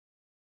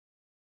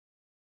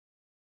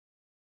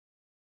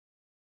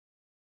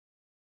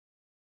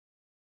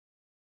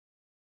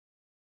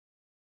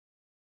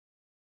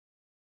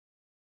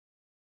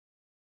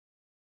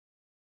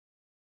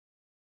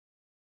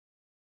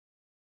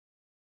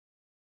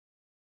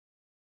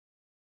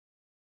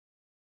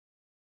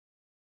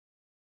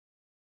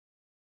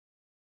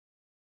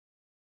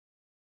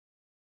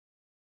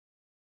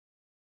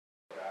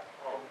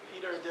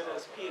did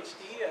his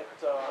PhD at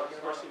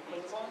University of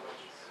Queensland.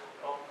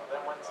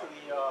 Then went to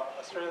the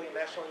Australian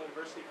National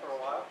University for a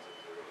while.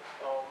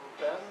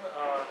 Then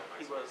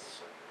he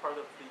was part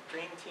of the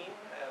dream team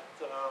at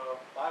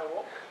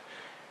Iowa.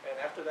 And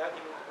after that, he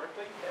moved to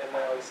Berkeley,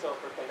 and he's still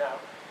at Berkeley now.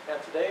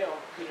 And today,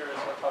 Peter is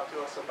going to talk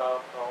to us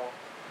about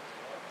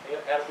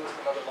AdaBoost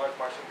and other large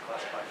Martian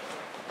classifiers.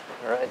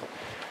 All right.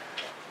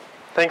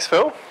 Thanks,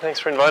 Phil. Thanks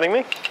for inviting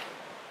me.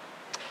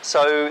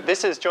 So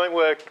this is joint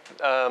work.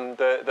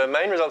 The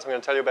main results I'm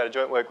going to tell you about are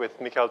joint work with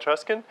Mikhail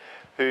Truskin,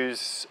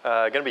 who's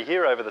going to be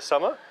here over the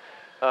summer.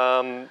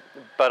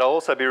 But I'll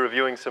also be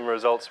reviewing some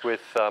results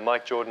with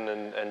Mike Jordan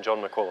and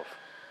John McAuliffe.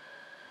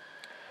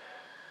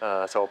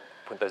 So I'll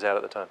point those out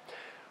at the time.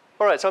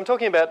 All right, so I'm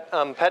talking about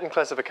pattern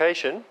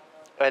classification,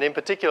 and in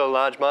particular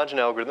large margin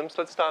algorithms.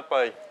 Let's start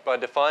by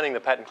defining the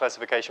pattern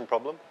classification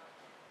problem.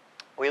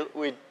 We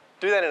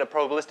do that in a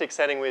probabilistic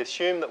setting. We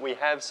assume that we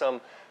have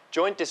some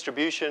joint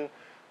distribution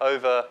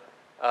over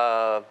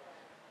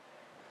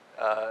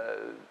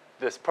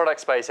this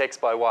product space x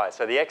by y.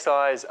 So the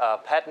xi's are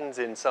patterns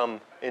in some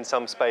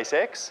space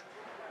x,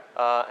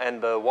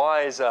 and the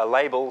y's are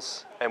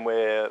labels, and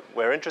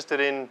we're interested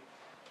in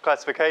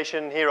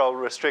classification. Here I'll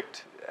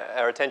restrict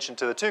our attention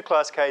to the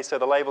two-class case, so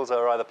the labels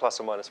are either plus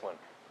or minus 1.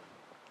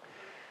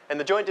 And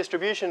the joint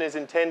distribution is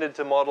intended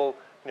to model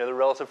the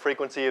relative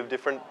frequency of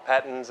different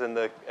patterns and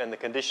the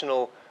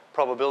conditional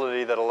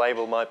probability that a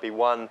label might be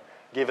 1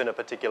 given a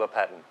particular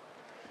pattern.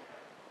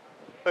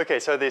 Okay,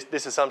 so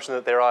this assumption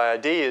that their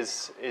i.i.d.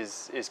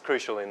 is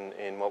crucial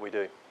in what we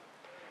do.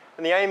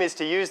 And the aim is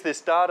to use this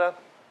data,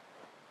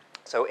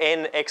 so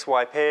n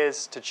xy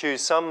pairs, to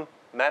choose some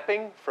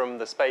mapping from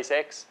the space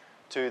x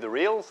to the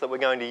reals that we're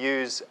going to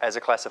use as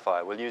a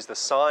classifier. We'll use the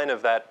sign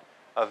of that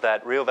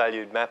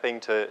real-valued mapping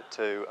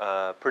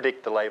to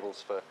predict the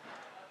labels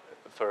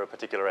for a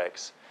particular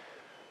x.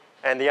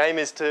 And the aim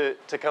is to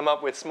come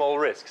up with small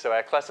risk. So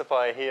our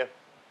classifier here,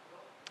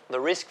 the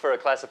risk for a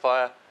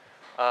classifier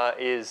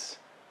is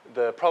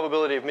the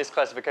probability of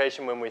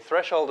misclassification when we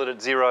threshold it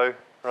at 0,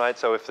 right?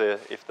 So if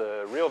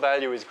the real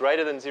value is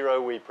greater than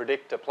 0, we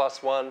predict a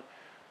 +1,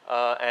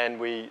 and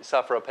we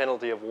suffer a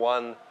penalty of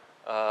 1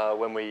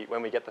 when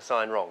we get the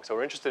sign wrong. So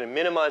we're interested in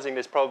minimizing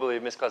this probability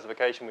of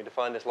misclassification. We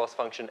define this loss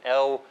function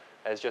L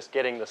as just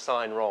getting the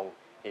sign wrong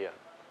here,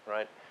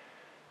 right?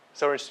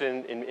 So we're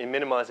interested in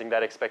minimizing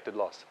that expected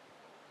loss.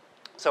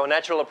 So a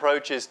natural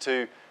approach is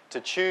to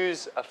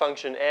choose a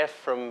function f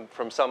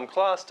from some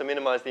class to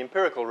minimize the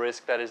empirical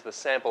risk. That is the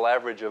sample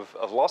average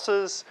of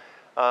losses.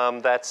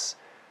 That's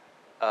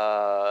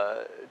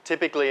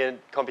typically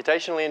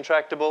computationally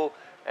intractable,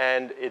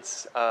 and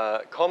it's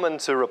common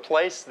to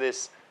replace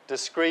this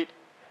discrete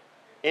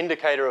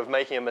indicator of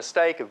making a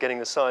mistake, of getting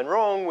the sign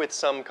wrong, with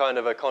some kind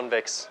of a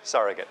convex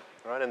surrogate,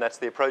 right? And that's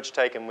the approach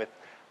taken with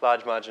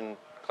large margin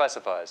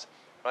classifiers,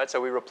 right? So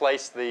we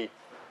replace the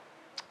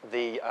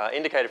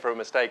indicator for a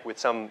mistake with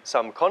some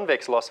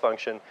convex loss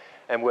function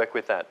and work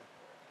with that.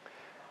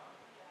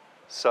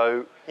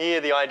 So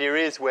here the idea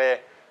is we're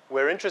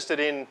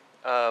interested in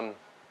the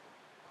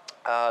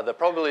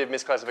probability of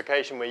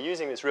misclassification. We're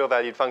using this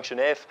real-valued function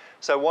f.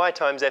 So y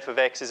times f of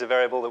x is a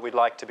variable that we'd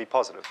like to be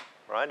positive,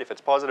 right? If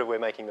it's positive, we're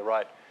making the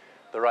right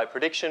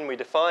prediction. We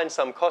define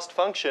some cost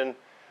function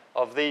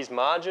of these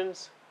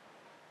margins,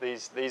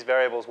 these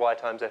variables y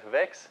times f of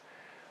x.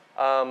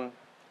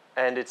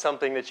 And it's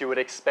something that you would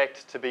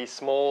expect to be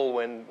small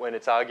when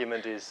its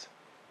argument is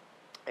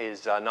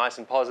nice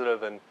and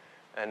positive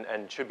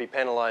and should be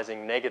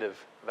penalizing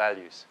negative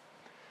values.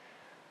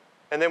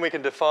 And then we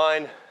can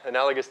define,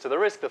 analogous to the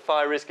risk, the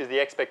phi risk is the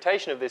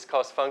expectation of this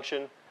cost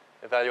function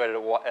evaluated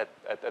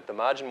at the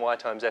margin, y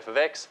times f of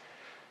x.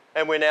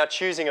 And we're now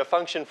choosing a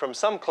function from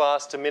some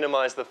class to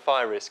minimize the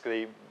phi risk,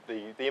 the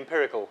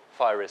empirical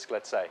phi risk,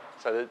 let's say.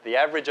 So the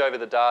average over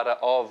the data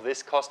of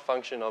this cost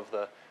function of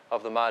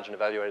the margin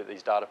evaluated at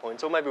these data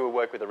points, or maybe we'll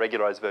work with a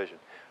regularized version.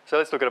 So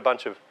let's look at a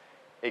bunch of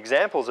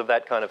examples of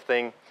that kind of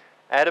thing.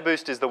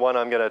 AdaBoost is the one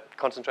I'm going to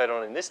concentrate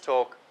on in this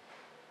talk.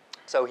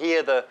 So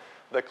here the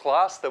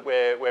class that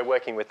we're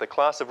working with, the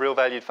class of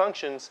real-valued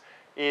functions,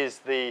 is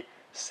the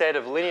set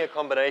of linear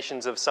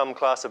combinations of some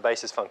class of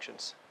basis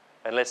functions.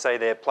 And let's say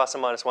they're plus or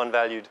minus 1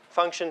 valued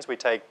functions. We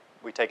take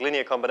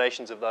linear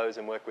combinations of those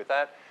and work with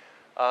that.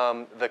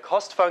 The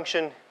cost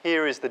function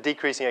here is the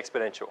decreasing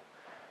exponential,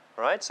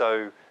 right?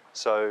 So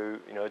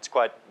it's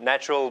quite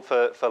natural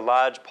for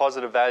large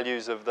positive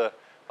values of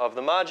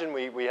the margin.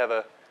 We have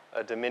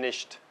a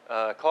diminished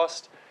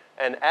cost.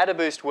 And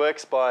AdaBoost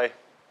works by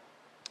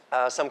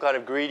some kind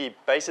of greedy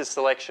basis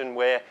selection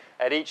where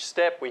at each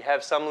step we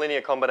have some linear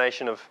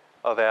combination of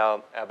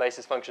our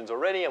basis functions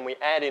already, and we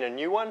add in a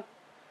new one,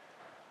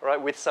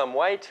 right, with some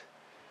weight.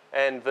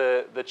 And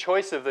the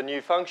choice of the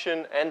new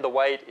function and the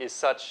weight is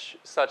such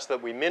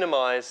that we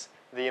minimize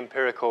the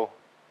empirical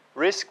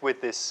risk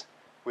with this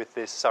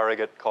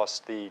surrogate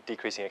cost, the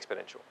decreasing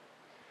exponential.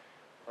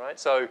 Right?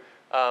 So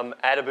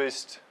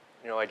AdaBoost,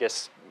 I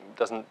guess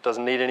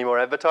doesn't need any more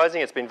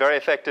advertising. It's been very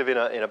effective in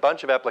a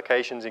bunch of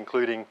applications,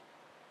 including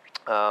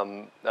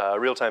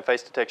real-time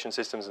face detection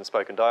systems and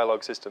spoken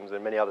dialogue systems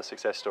and many other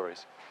success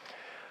stories.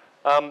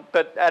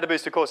 But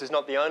AdaBoost, of course, is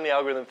not the only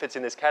algorithm that fits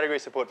in this category.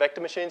 Support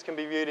vector machines can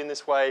be viewed in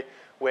this way,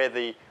 where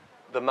the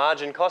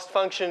margin cost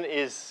function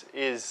is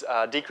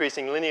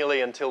decreasing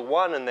linearly until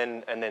 1 and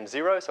then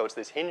 0, so it's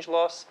this hinge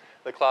loss.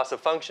 The class of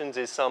functions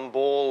is some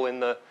ball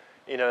in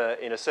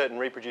a certain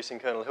reproducing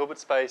kernel Hilbert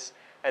space,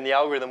 and the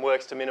algorithm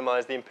works to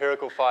minimize the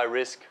empirical phi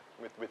risk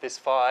with this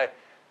phi,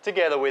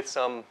 together with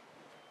some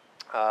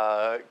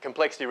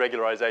complexity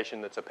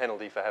regularization that's a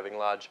penalty for having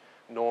large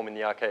norm in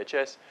the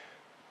RKHS.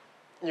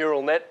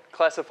 Neural net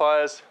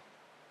classifiers,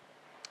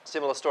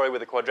 similar story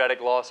with a quadratic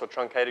loss or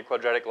truncated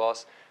quadratic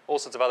loss, all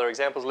sorts of other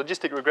examples.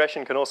 Logistic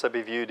regression can also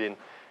be viewed in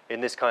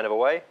this kind of a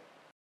way.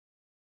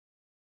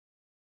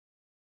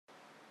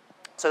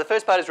 So the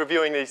first part is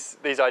reviewing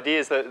these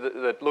ideas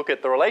that look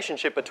at the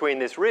relationship between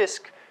this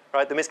risk,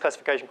 right, the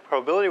misclassification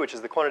probability, which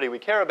is the quantity we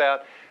care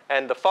about,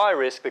 and the phi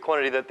risk, the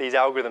quantity that these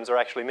algorithms are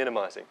actually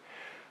minimizing.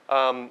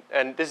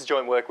 And this is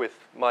joint work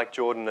with Mike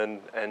Jordan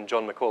and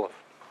John McAuliffe.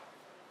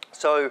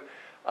 So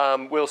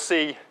we'll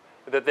see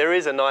that there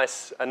is a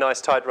nice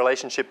tight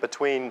relationship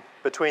between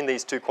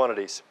these two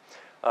quantities.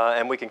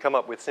 And we can come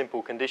up with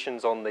simple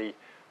conditions on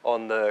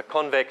the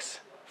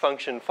convex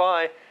function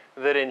phi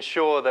that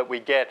ensure that we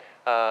get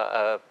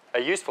a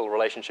useful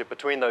relationship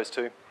between those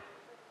two.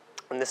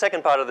 In the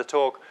second part of the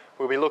talk,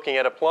 we'll be looking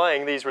at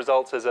applying these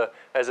results as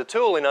a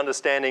tool in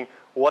understanding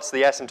what's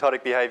the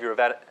asymptotic behavior of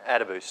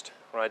AdaBoost.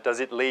 Right? Does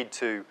it lead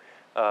to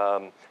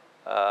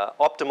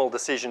optimal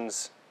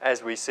decisions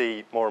as we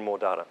see more and more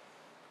data?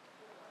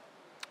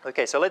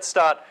 Okay, so let's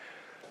start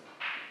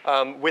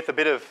with a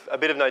bit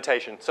of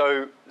notation.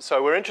 So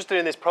we're interested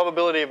in this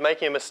probability of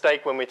making a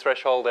mistake when we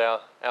threshold our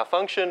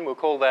function. We'll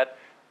call that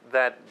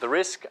the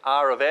risk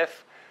R of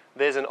f.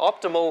 There's an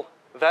optimal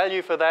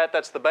value for that.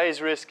 That's the Bayes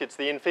risk. It's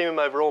the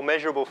infimum over all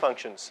measurable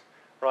functions,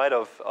 right,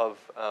 of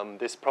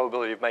this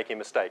probability of making a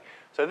mistake.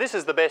 So this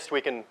is the best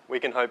we can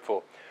hope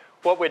for.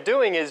 What we're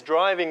doing is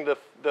driving the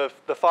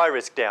phi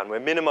risk down. We're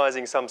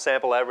minimizing some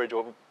sample average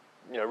or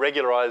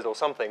regularized or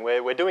something.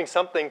 We're doing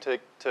something to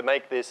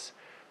make this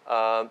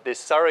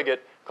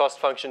surrogate cost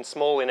function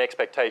small in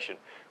expectation.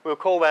 We'll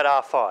call that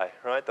R phi,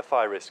 right, the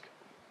phi risk.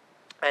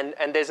 And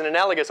there's an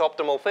analogous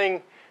optimal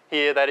thing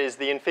here, that is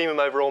the infimum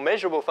over all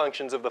measurable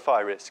functions of the phi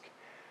risk.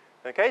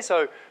 Okay,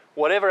 so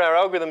whatever our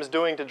algorithm is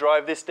doing to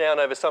drive this down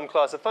over some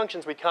class of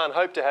functions, we can't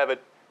hope to have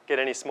it get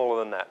any smaller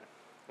than that,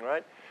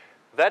 right?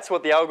 That's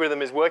what the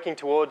algorithm is working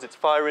towards, its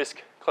phi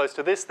risk close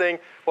to this thing.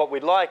 What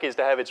we'd like is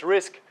to have its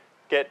risk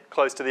get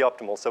close to the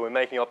optimal, so we're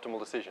making optimal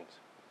decisions.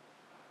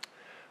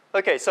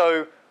 Okay,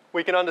 so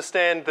we can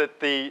understand that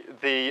the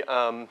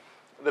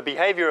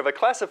behavior of a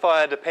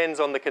classifier depends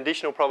on the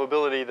conditional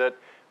probability that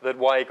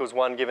y equals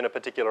 1 given a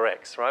particular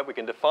x, right? We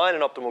can define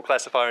an optimal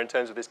classifier in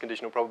terms of this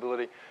conditional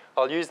probability.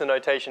 I'll use the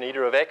notation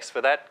eta of x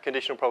for that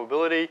conditional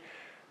probability,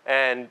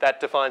 and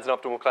that defines an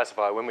optimal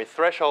classifier. When we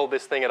threshold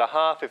this thing at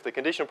 1/2, if the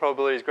conditional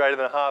probability is greater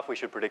than 1/2, we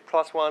should predict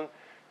 +1.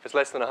 If it's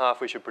less than 1/2,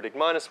 we should predict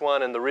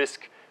 -1, and the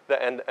risk,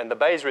 and the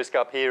Bayes risk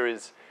up here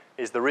is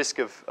the risk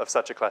of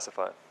such a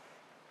classifier.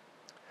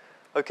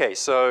 Okay,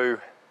 so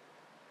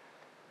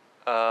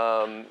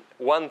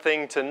one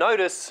thing to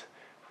notice,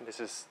 this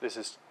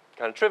is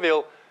kind of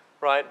trivial,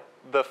 right?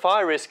 The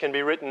phi risk can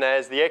be written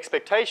as the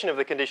expectation of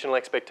the conditional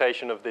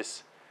expectation of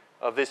this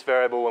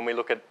variable when we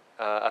look at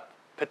a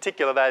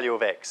particular value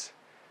of x,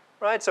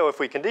 right? So if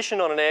we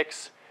condition on an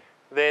x,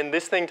 then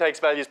this thing takes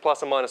values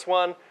plus or minus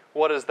 1.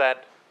 What is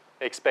that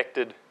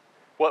expected?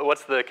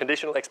 What's the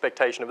conditional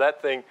expectation of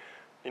that thing?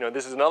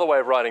 This is another way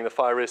of writing the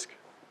phi risk.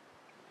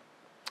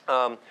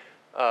 And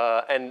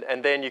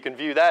then you can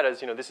view that as,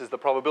 this is the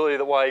probability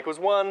that y equals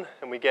 1,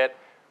 and we get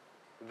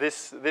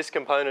this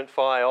component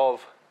phi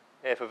of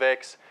f of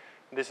x.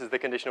 This is the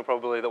conditional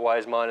probability that y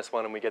is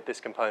 -1, and we get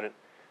this component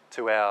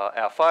to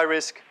our phi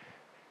risk.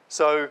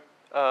 So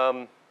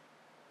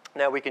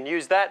now we can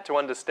use that to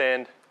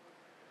understand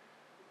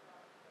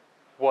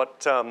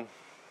what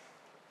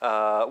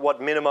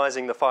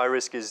minimizing the phi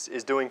risk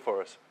is doing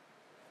for us.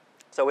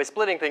 So we're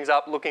splitting things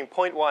up, looking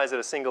point-wise at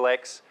a single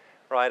x,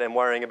 right, and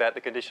worrying about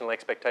the conditional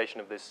expectation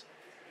of this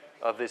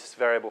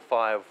variable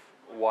phi of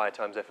y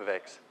times f of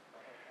x.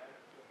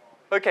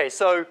 Okay,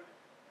 so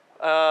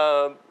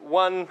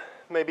one,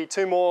 maybe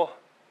two more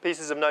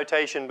pieces of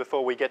notation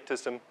before we get to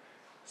some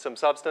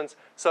substance.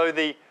 So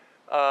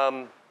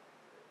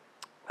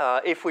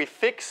if we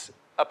fix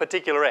a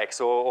particular x,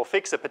 or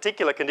fix a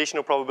particular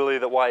conditional probability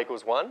that y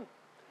equals 1,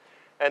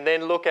 and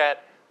then look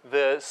at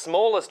the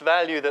smallest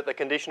value that the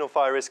conditional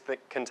phi risk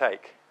can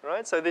take,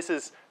 right? So this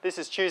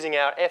is choosing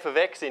our f of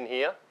x in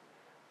here,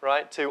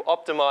 right, to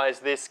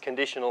optimize this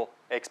conditional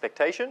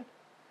expectation,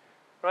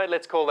 right?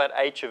 Let's call that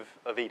h of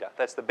eta.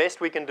 That's the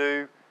best we can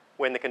do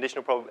when the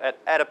conditional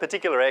at a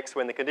particular x,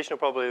 when the conditional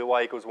probability that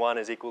y equals 1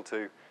 is equal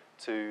to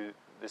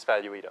this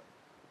value eta.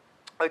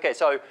 Okay,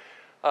 so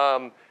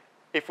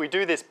if we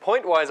do this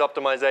point-wise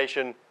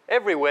optimization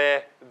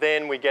everywhere,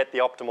 then we get the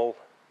optimal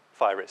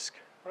phi risk,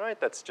 right?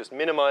 That's just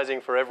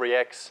minimizing for every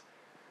x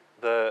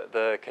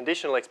the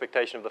conditional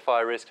expectation of the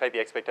phi risk, take the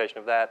expectation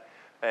of that,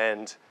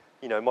 and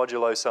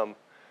modulo some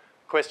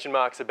question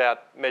marks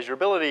about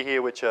measurability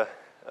here, which are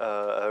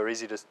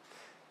easy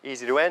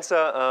to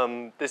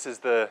answer. This is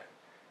the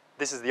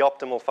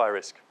optimal phi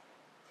risk.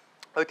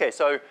 Okay,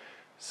 so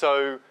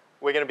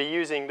we're going to be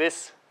using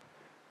this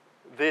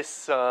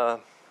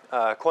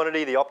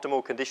quantity, the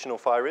optimal conditional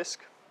phi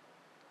risk.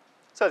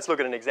 So let's look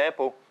at an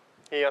example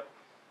here.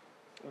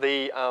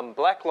 The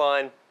black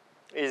line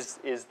is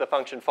the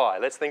function phi.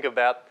 Let's think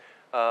about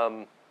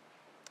the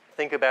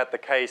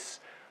case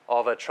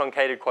of a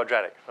truncated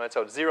quadratic, right?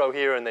 So it's 0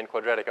 here and then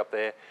quadratic up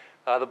there.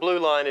 The blue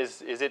line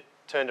is it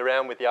turned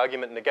around with the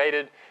argument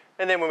negated.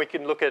 And then when we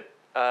can look at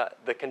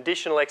the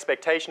conditional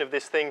expectation of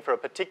this thing for a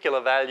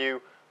particular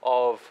value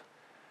of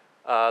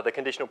the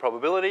conditional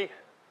probability,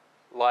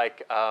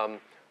 like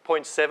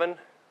 0.7,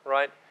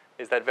 right,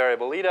 is that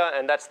variable eta,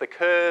 and that's the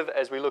curve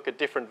as we look at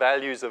different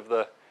values of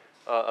the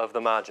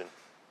margin.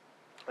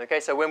 Okay,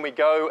 so when we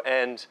go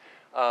and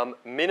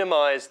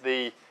minimize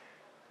the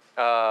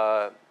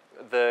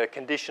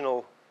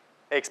conditional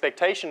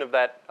expectation of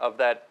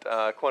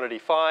that quantity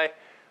phi,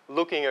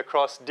 looking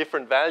across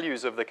different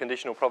values of the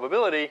conditional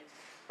probability,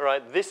 all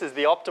right, this is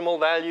the optimal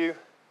value.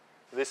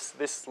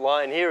 This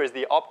line here is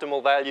the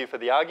optimal value for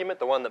the argument,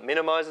 the one that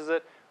minimizes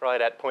it.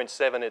 Right, at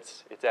 0.7,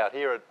 it's out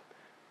here at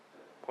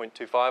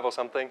 0.25 or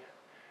something.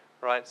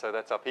 Right, so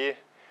that's up here.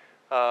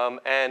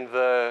 And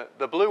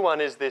the blue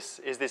one is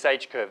this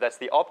H curve. That's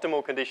the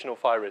optimal conditional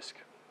phi risk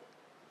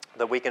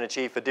that we can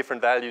achieve for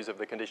different values of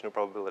the conditional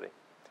probability.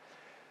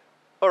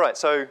 All right,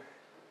 so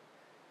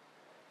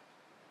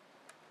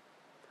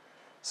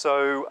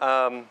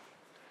a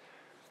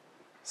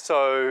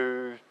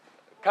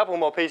couple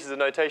more pieces of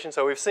notation.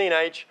 So we've seen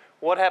H.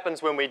 What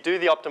happens when we do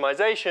the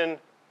optimization,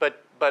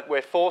 but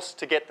we're forced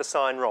to get the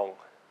sign wrong?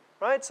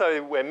 Right,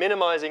 so we're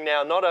minimizing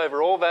now not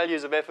over all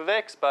values of f of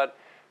x, but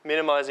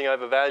minimizing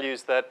over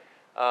values that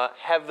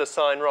have the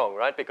sign wrong,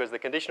 right? Because the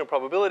conditional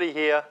probability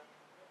here,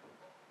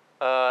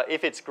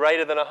 if it's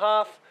greater than a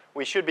half,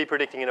 we should be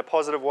predicting in a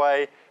positive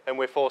way, and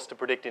we're forced to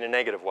predict in a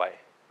negative way,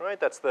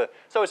 right?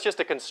 So it's just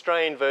a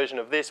constrained version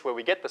of this where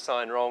we get the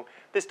sign wrong.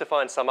 This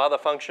defines some other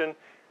function.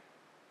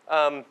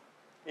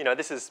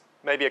 This is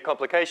maybe a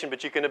complication,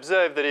 but you can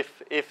observe that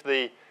if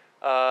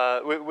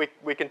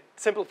we can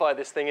simplify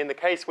this thing in the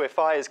case where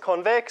phi is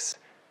convex,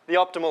 the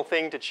optimal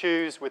thing to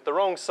choose with the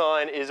wrong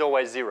sign is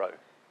always 0,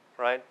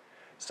 right?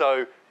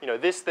 So,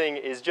 this thing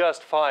is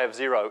just phi of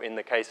 0 in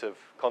the case of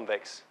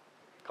convex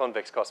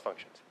cost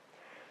functions.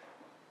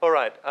 All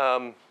right,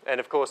 and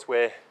of course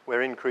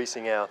we're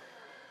increasing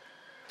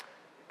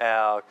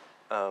our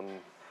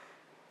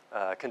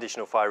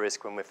conditional phi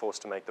risk when we're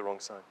forced to make the wrong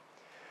sign.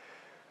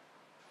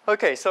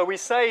 Okay, so we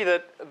say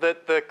that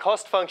the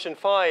cost function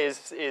phi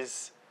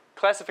is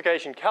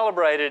classification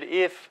calibrated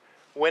if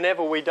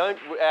whenever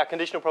our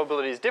conditional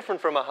probability is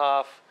different from a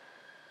half,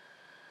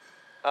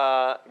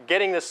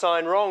 getting the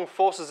sign wrong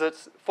forces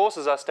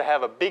us to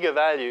have a bigger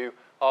value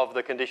of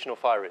the conditional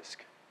phi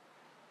risk.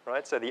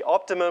 Right? So the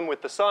optimum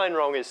with the sign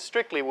wrong is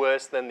strictly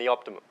worse than the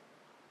optimum.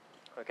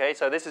 Okay,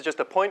 so this is just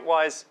a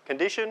pointwise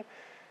condition.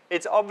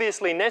 It's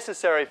obviously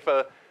necessary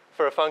for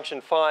a function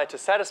phi to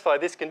satisfy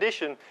this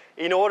condition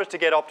in order to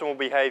get optimal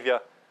behavior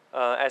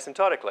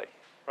asymptotically.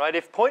 Right?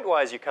 If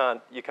pointwise you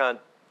can't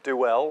do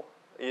well,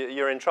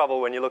 you're in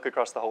trouble when you look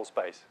across the whole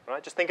space.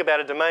 Right? Just think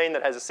about a domain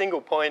that has a single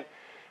point,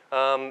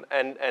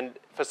 and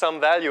for some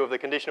value of the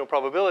conditional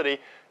probability,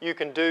 you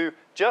can do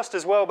just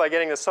as well by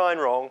getting the sign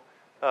wrong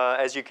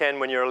as you can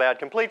when you're allowed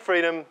complete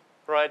freedom.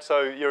 Right?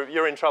 So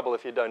you're in trouble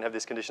if you don't have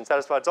this condition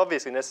satisfied. It's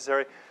obviously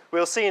necessary.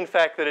 We'll see, in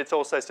fact, that it's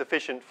also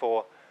sufficient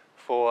for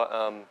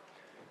a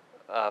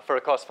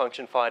cost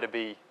function phi to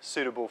be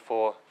suitable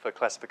for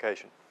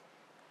classification.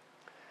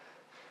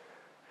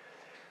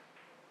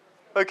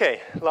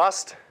 Okay,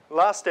 last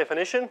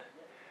definition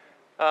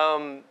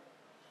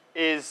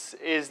is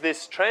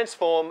this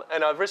transform,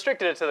 and I've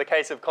restricted it to the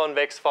case of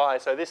convex phi.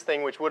 So this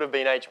thing, which would have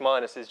been h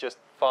minus, is just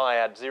phi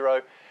at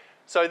 0.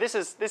 So this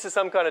is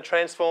some kind of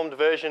transformed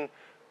version,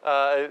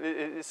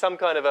 some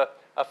kind of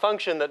a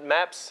function that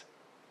maps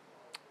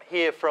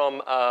here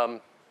from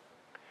a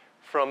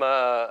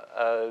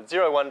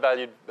 0, 1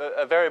 valued,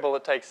 a variable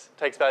that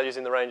takes values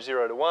in the range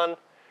 0 to 1,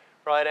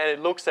 right? And it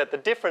looks at the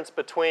difference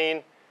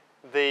between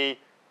the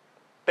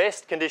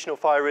best conditional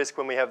phi risk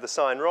when we have the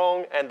sign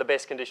wrong and the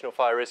best conditional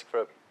phi risk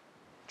for a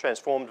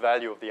transformed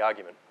value of the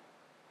argument.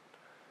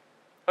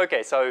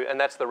 Okay, so, and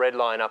that's the red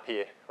line up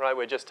here, right?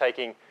 We're just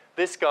taking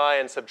this guy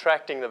and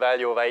subtracting the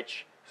value of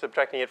h,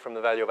 subtracting it from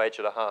the value of h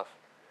at a half.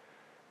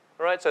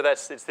 All right, so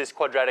it's this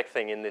quadratic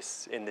thing in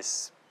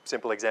this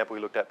simple example we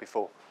looked at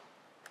before.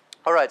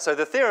 All right, so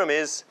the theorem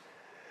is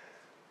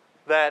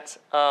that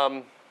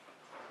for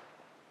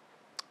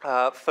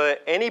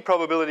any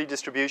probability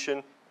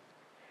distribution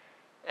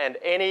and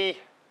any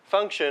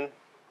function,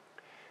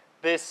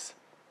 this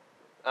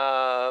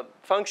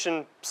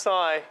function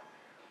psi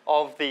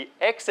of the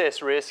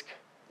excess risk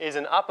is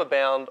an upper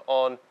bound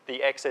on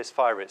the excess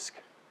phi risk.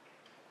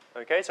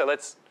 Okay, so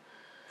let's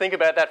think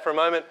about that for a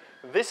moment.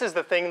 this is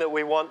the thing that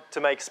we want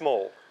to make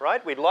small,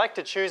 right? We'd like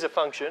to choose a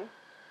function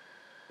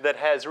that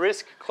has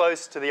risk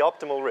close to the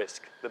optimal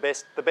risk, the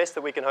best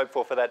that we can hope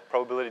for that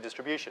probability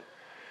distribution.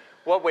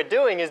 What we're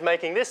doing is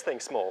making this thing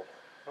small,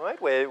 right?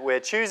 We're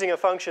choosing a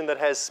function that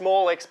has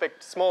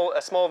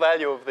a small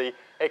value of the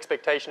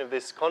expectation of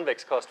this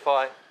convex cost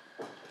phi.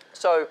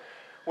 So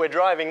we're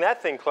driving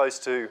that thing close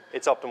to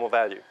its optimal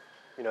value.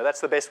 You know,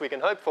 that's the best we can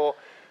hope for.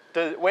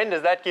 When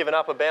does that give an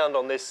upper bound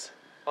on this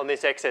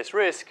excess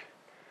risk?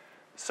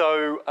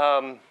 So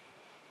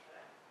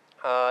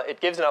it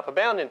gives an upper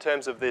bound in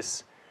terms of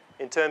this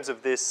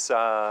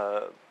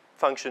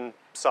function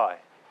psi.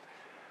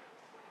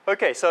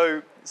 Okay,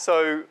 so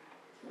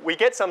we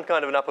get some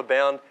kind of an upper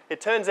bound. It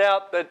turns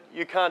out that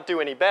you can't do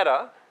any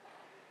better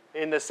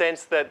in the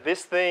sense that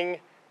this thing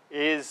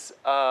is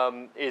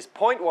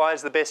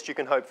point-wise the best you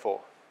can hope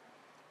for,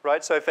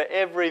 right? So for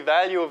every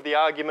value of the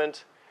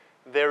argument,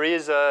 there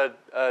is a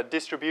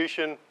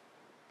distribution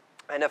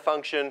and a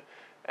function,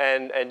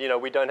 and you know,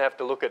 we don't have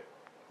to look at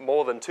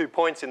more than 2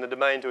 points in the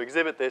domain to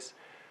exhibit this,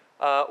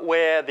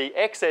 where the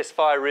excess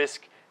phi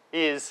risk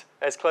is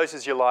as close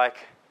as you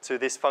like to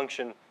this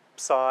function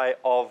psi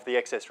of the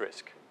excess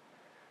risk.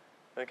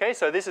 Okay,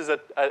 so this is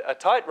a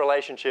tight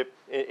relationship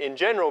in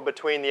general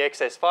between the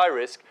excess phi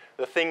risk,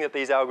 the thing that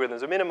these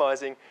algorithms are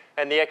minimizing,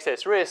 and the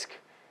excess risk,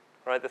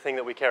 right, the thing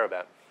that we care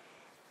about.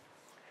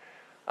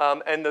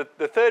 And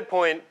the third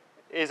point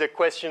is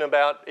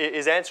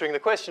answering the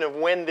question of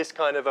when this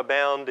kind of a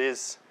bound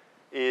is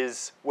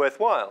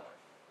worthwhile,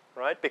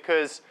 right?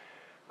 Because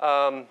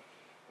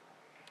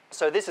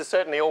so this is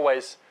certainly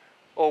always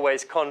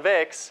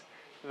convex.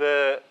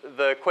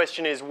 The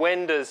question is,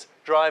 when does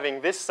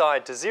driving this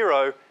side to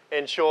 0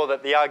 ensure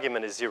that the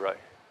argument is 0?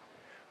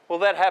 Well,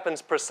 that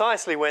happens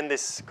precisely when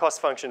this cost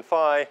function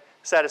phi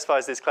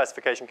satisfies this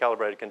classification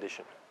calibrated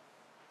condition,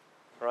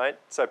 right?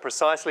 So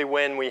precisely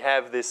when we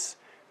have this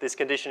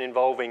condition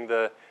involving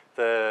the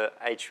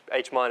h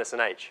minus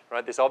and h,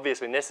 right? This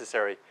obviously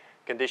necessary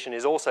condition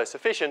is also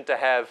sufficient to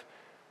have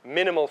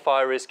minimal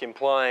phi risk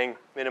implying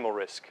minimal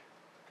risk.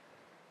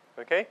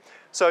 Okay,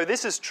 so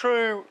this is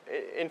true.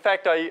 In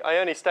fact, I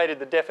only stated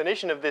the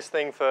definition of this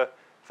thing for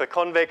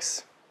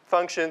convex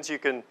functions. You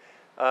can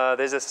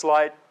there's a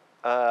slight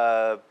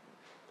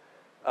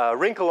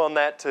wrinkle on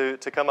that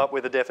to come up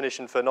with a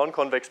definition for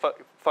non-convex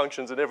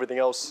functions, and everything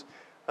else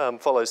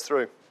follows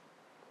through.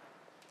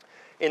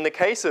 In the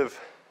case of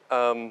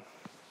we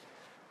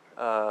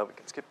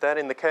can skip that.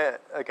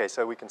 Okay,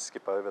 so we can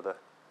skip over the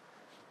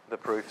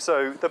proof.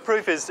 So the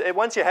proof is,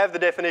 once you have the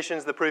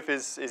definitions, the proof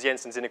is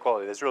Jensen's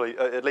inequality. There's really,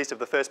 at least of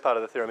the first part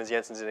of the theorem, is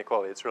Jensen's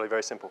inequality. It's really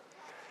very simple.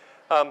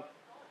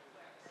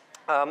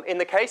 In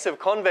the case of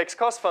convex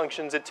cost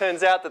functions, it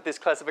turns out that this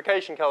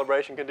classification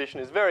calibration condition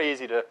is very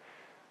easy to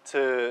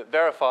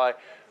verify.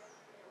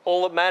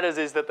 All that matters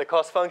is that the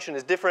cost function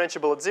is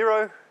differentiable at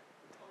 0,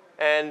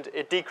 and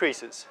it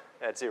decreases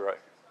at 0.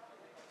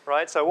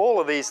 Right? So all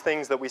of these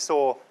things that we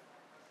saw,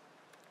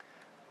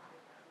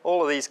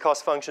 all of these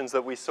cost functions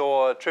that we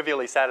saw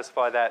trivially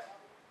satisfy that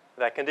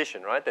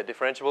condition, right? They're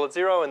differentiable at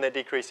 0 and they're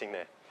decreasing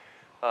there.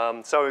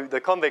 So the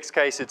convex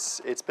case,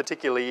 it's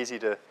particularly easy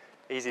to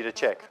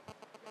check.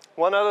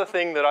 One other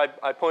thing that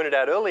I pointed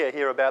out earlier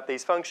here about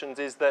these functions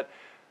is that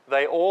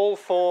they all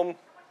form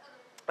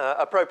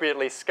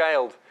appropriately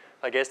scaled.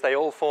 I guess they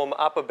all form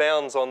upper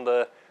bounds on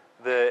the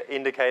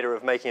indicator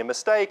of making a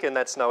mistake, and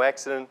that's no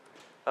accident.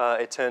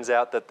 It turns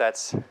out that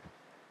that's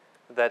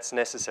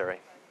necessary.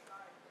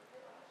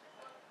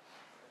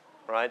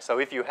 Right? So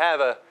if you have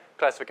a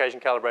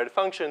classification calibrated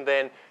function,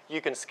 then you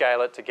can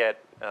scale it to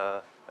get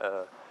an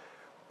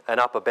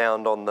upper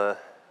bound on the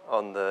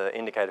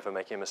indicator for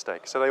making a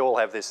mistake. So they all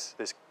have this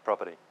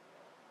property.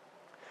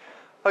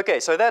 Okay,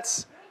 so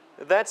that's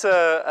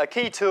a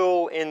key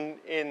tool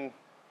in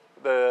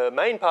the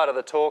main part of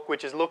the talk,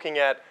 which is looking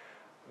at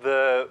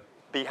the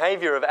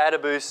behavior of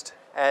AdaBoost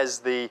as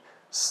the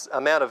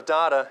amount of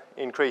data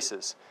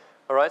increases.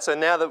 All right, so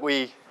now that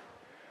we've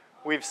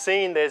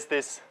seen there's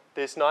this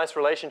nice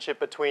relationship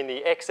between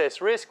the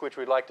excess risk, which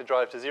we'd like to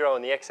drive to 0,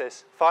 and the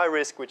excess phi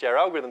risk, which our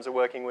algorithms are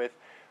working with,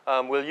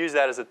 we'll use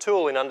that as a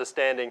tool in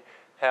understanding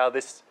how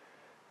this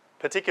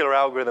particular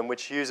algorithm,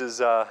 which uses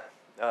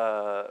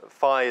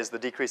phi as the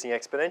decreasing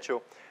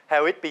exponential,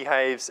 how it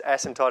behaves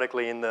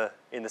asymptotically in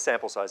the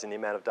sample size, in the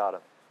amount of data.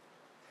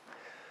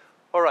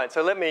 All right,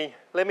 so let me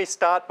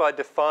start by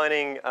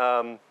defining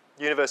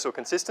universal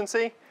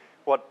consistency,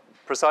 what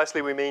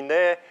precisely we mean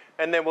there,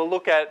 and then we'll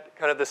look at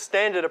kind of the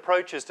standard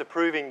approaches to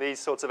proving these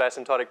sorts of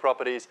asymptotic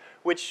properties,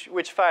 which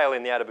fail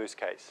in the AdaBoost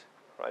case,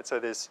 right? So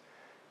there's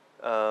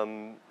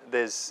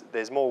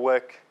more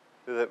work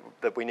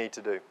that we need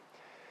to do.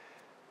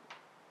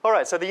 All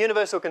right, so the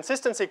universal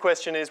consistency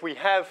question is, we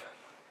have,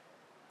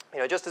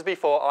 just as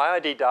before,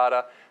 i.i.d.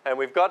 data, and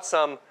we've got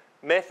some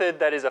method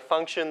that is a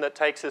function that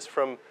takes us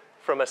from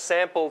a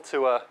sample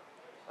to a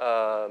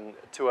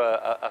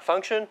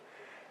function.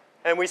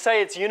 And we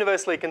say it's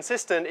universally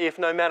consistent if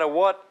no matter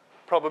what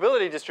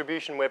probability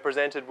distribution we're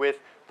presented with,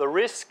 the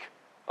risk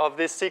of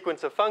this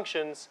sequence of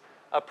functions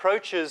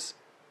approaches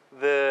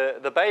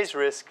the Bayes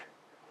risk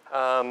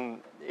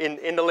in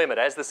the limit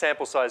as the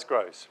sample size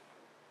grows.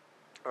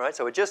 All right,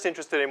 so we're just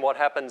interested in what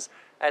happens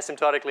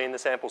asymptotically in the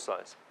sample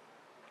size.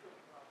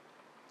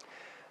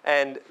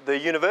 And the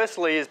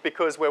universally is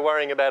because we're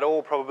worrying about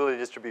all probability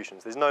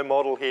distributions. There's no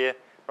model here,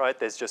 right?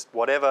 There's just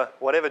whatever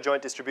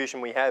joint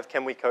distribution we have,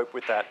 can we cope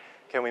with that?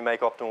 Can we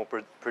make optimal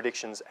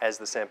predictions as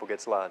the sample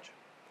gets large?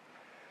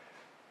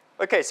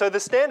 Okay, so the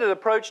standard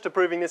approach to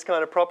proving this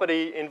kind of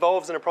property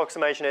involves an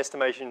approximation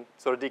estimation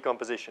sort of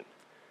decomposition,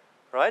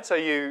 right? So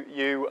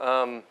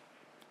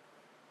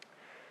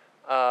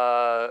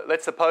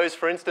let's suppose,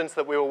 for instance,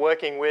 that we were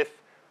working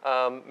with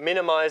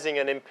minimizing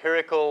an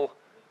empirical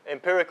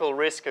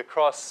risk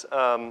across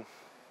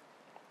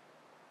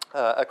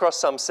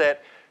some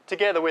set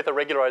together with a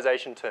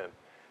regularization term.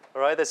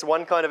 All right, that's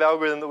one kind of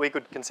algorithm that we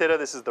could consider.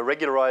 This is the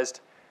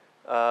regularized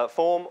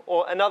form.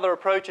 Or another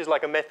approach is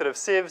like a method of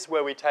sieves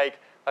where we take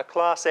a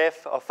class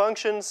F of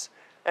functions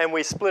and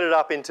we split it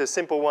up into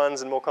simple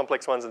ones and more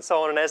complex ones and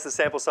so on. And as the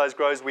sample size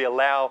grows, we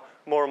allow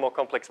more and more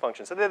complex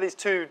functions. So there are these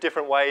two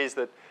different ways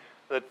that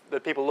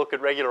people look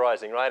at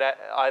regularizing, right?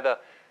 Either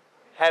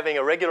having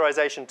a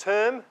regularization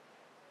term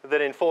that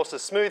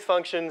enforces smooth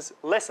functions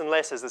less and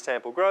less as the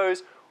sample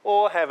grows,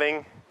 or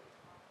having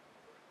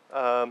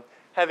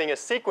a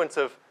sequence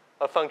of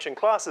function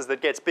classes that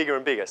gets bigger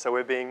and bigger. So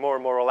we're being more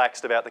and more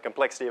relaxed about the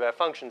complexity of our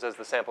functions as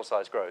the sample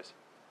size grows.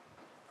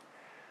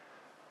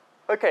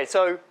 Okay,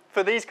 so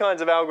for these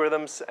kinds of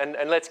algorithms, and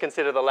let's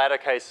consider the latter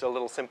case a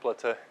little simpler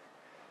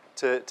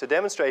to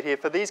demonstrate here.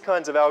 For these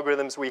kinds of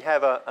algorithms, we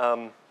have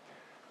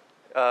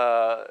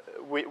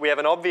we have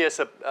an obvious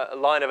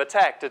line of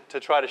attack to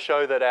try to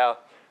show that our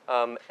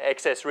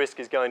excess risk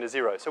is going to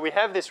 0. So we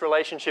have this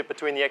relationship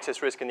between the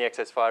excess risk and the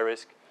excess phi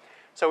risk.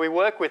 So we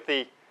work with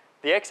the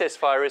excess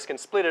phi risk and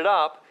split it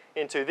up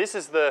into this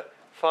is the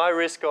phi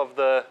risk of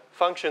the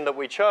function that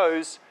we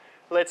chose.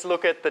 Let's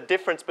look at the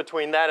difference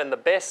between that and the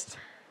best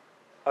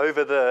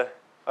over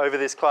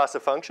this class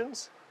of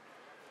functions,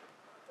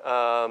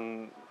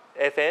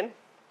 Fn,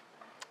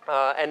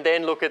 and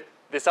then look at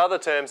this other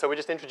term. So we're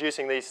just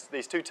introducing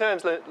these two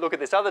terms. Look at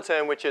this other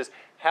term, which is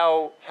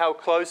how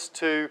close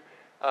to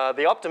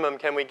the optimum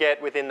can we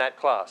get within that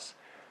class.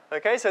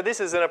 Okay, so this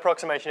is an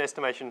approximation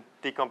estimation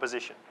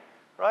decomposition,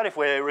 right? If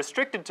we're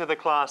restricted to the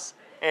class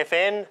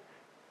Fn,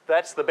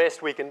 that's the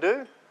best we can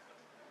do,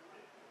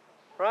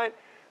 right?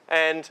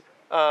 And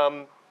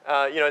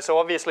so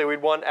obviously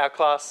we'd want our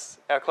class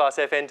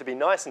Fn to be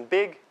nice and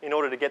big in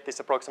order to get this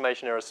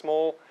approximation error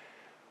small.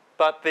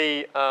 But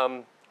the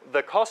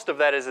cost of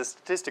that is a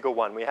statistical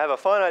one. We have a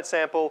finite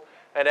sample,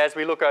 and as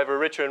we look over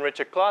richer and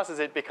richer classes,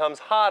 it becomes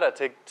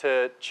harder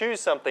to choose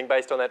something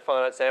based on that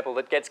finite sample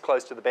that gets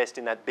close to the best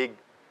in that big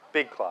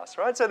class,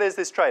 right? So there's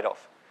this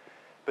trade-off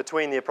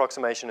between the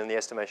approximation and the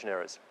estimation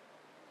errors.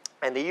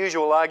 And the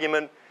usual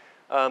argument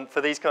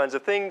for these kinds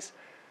of things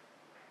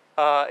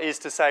is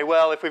to say,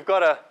 well, if we've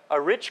got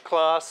a rich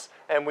class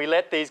and we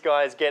let these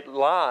guys get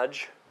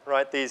large,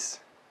 right, these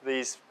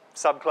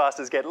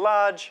subclasses get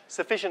large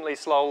sufficiently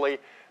slowly,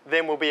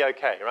 then we'll be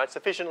okay, right?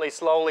 Sufficiently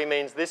slowly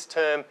means this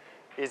term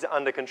is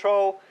under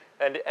control,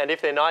 and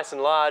if they're nice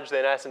and large,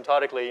 then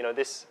asymptotically,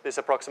 this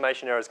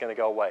approximation error is going to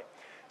go away.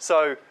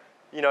 So,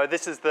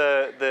 this is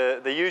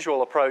the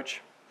usual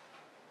approach.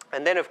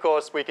 And then, of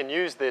course, we can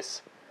use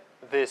this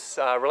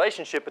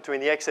relationship between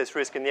the excess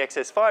risk and the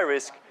excess phi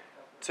risk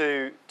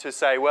to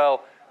say,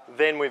 well,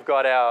 then we've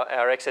got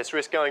our excess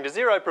risk going to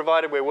 0,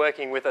 provided we're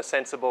working with a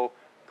sensible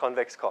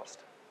convex cost.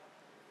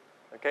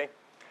 Okay?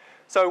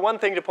 So one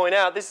thing to point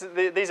out,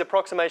 these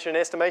approximation and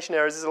estimation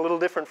errors is a little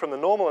different from the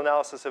normal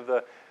analysis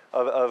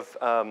of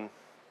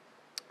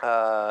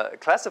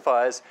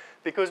classifiers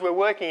because we're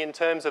working in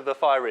terms of the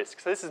phi risk.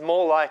 So this is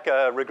more like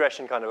a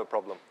regression kind of a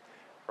problem,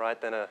 right,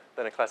 than a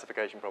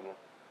classification problem.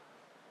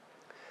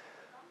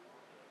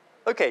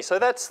 Okay, so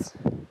that's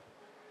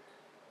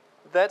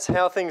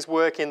how things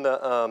work in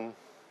the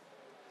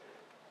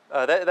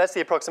that's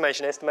the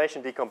approximation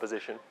estimation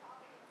decomposition.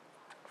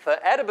 For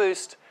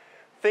AdaBoost,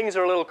 things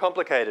are a little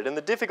complicated, and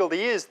the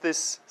difficulty is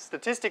this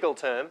statistical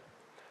term,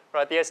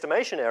 right, the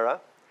estimation error.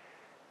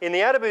 In the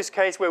AdaBoost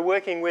case, we're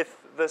working with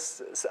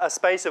a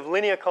space of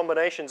linear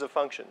combinations of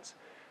functions,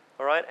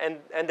 all right,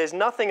 and there's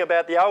nothing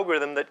about the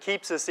algorithm that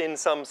keeps us in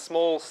some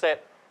small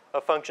set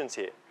of functions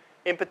here.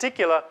 In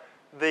particular,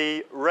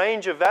 the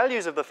range of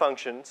values of the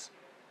functions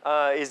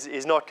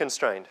is not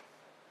constrained.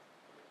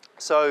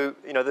 So,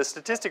 the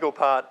statistical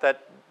part,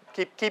 that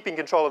keeping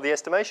control of the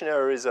estimation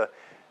error is a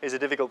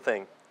difficult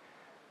thing.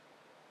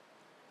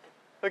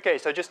 Okay,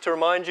 so just to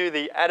remind you,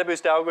 the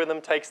AdaBoost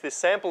algorithm takes this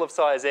sample of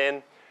size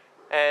n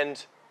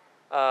and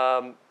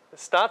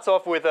starts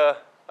off with a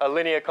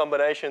linear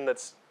combination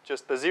that's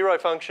just the 0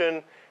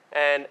 function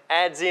and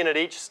adds in at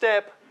each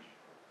step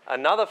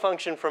another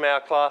function from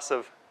our class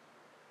of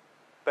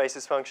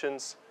basis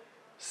functions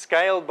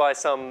scaled by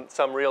some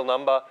real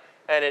number,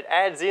 and it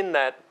adds in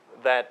that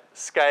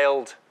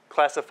scaled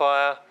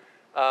classifier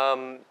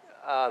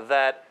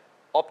that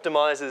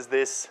optimizes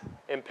this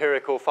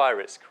empirical phi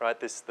risk, right?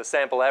 The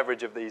sample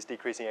average of these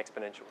decreasing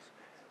exponentials.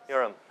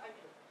 Yoram. I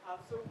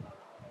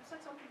You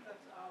said something that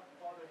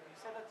bothered me. You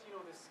said that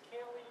the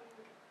scaling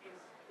is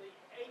the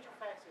h of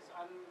x is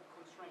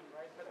unconstrained,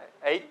 right? But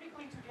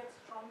typically, to get with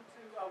strong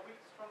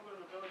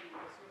vulnerability, you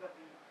assume that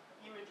the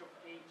image of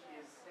h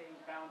is say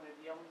bounded.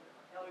 The L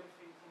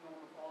infinity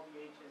norm of all the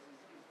h's is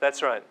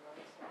that's right.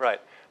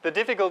 Right. The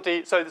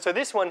difficulty. So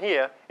this one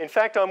here. In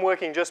fact, I'm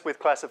working just with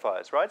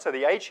classifiers, right? So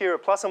the h here are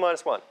plus or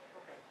minus 1.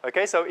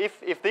 Okay. So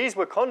if these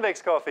were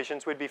convex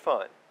coefficients, we'd be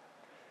fine.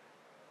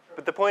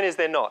 But the point is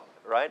they're not,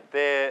 right?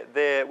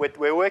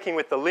 We're working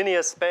with the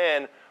linear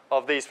span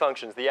of these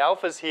functions. The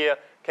alphas here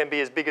can be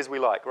as big as we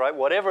like, right?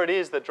 Whatever it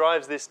is that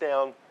drives this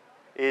down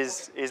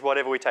is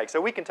whatever we take.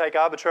 So we can take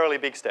arbitrarily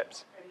big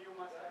steps. And you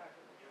must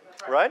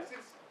have, right?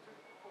 Since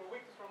for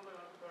weak strong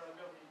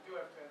vulnerability, you do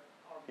have to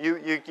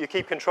have you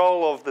keep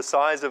control of the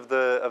size of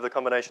the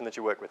combination that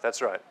you work with.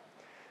 That's right.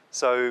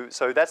 So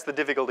that's the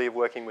difficulty of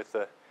working with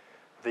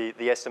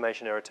the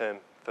estimation error term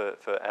for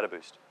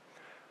AdaBoost.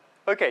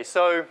 Okay,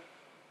 so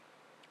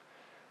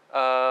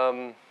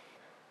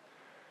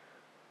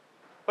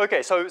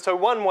so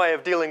one way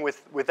of dealing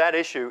with that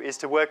issue is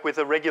to work with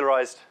a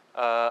regularized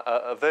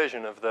a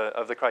version of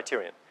the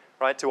criterion,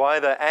 right? To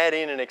either add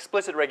in an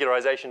explicit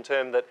regularization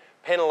term that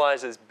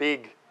penalizes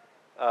big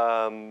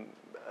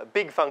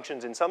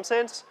functions in some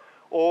sense,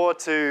 or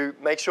to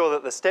make sure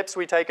that the steps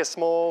we take are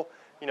small,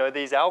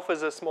 these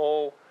alphas are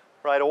small,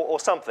 right, or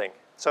something.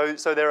 So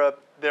there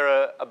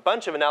are a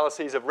bunch of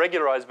analyses of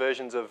regularized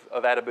versions of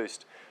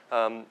AdaBoost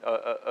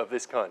of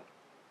this kind.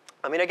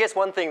 I mean, I guess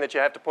one thing that you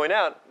have to point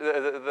out,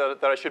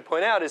 that I should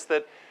point out, is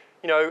that,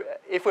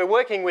 if we're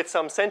working with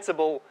some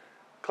sensible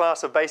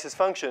class of basis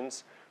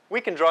functions, we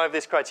can drive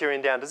this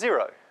criterion down to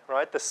 0,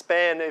 right? The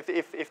span,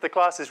 if the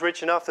class is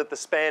rich enough that the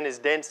span is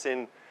dense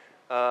in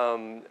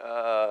I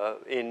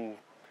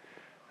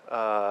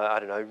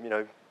don't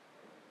know,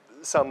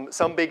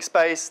 some big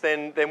space,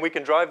 then we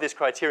can drive this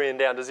criterion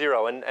down to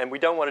 0, and we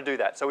don't want to do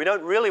that. So we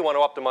don't really want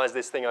to optimize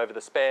this thing over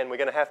the span. We're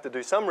going to have to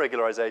do some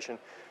regularization.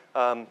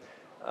 And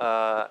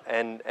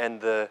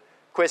the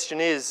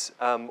question is,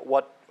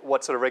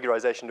 what sort of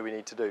regularization do we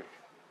need to do?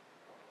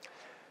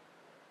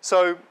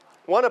 So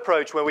one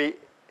approach where we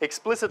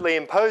explicitly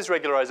impose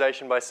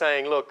regularization by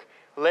saying, look,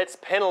 let's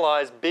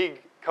penalize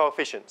big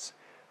coefficients.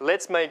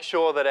 Let's make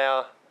sure that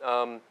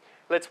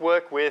let's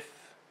work with,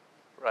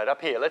 right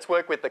up here, let's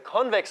work with the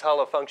convex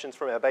hull of functions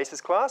from our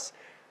basis class,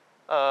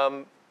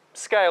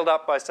 scaled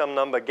up by some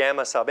number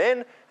gamma sub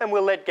n, and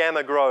we'll let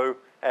gamma grow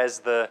as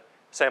the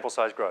sample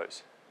size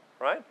grows,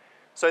 right?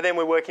 So then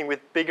we're working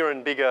with bigger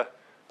and bigger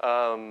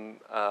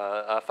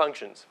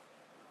functions.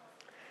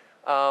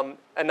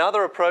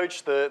 Another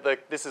approach,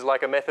 this is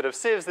like a method of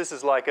sieves, this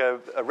is like a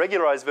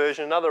regularized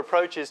version. Another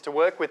approach is to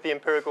work with the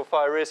empirical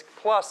phi risk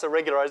plus a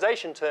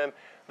regularization term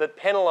that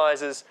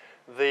penalizes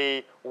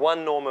the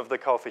one norm of the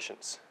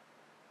coefficients,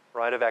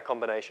 right, of our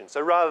combination.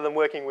 So rather than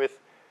working with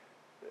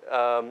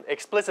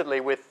explicitly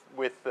with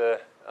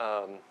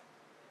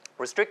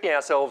restricting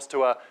ourselves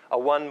to a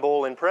one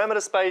ball in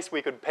parameter space,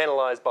 we could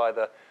penalize by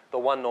the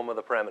one norm of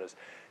the parameters.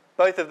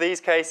 Both of these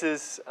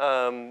cases,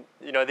 the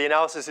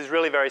analysis is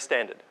really very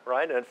standard,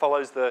 right? And it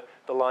follows the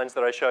lines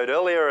that I showed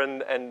earlier,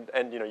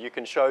 and you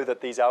can show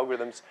that these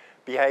algorithms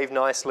behave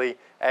nicely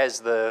as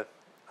the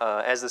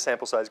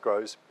sample size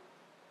grows,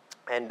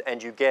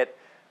 and you get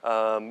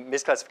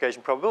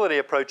misclassification probability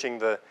approaching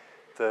the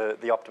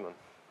optimum.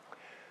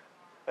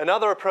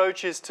 Another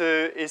approach is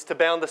to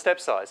bound the step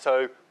size.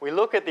 So we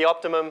look at the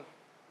optimal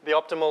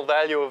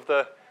value of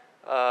the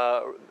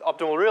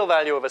optimal real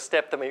value of a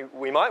step that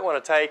we might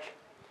want to take,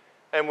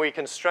 and we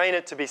constrain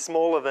it to be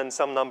smaller than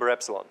some number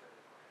epsilon.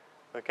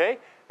 Okay?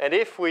 And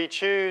if we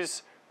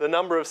choose the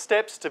number of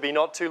steps to be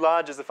not too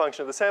large as a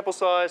function of the sample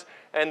size,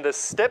 and the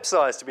step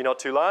size to be not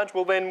too large,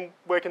 well then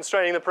we're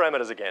constraining the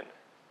parameters again,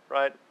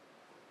 right?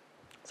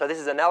 So this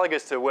is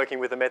analogous to working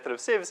with a method of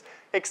sieves,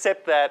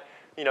 except that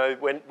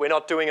when we're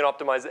not doing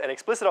an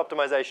explicit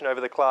optimization over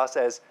the class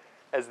as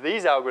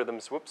these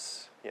algorithms,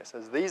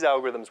 as these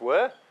algorithms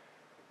were,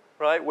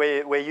 right?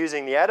 We're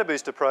using the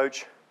AdaBoost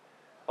approach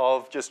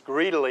of just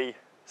greedily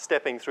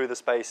stepping through the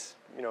space,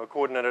 a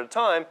coordinate at a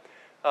time,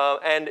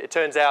 and it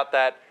turns out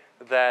that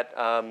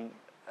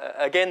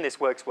again this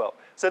works well.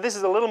 So this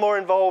is a little more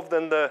involved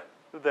than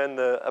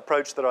the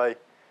approach that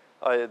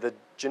the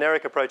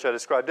generic approach I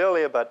described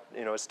earlier, but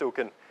it still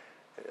can.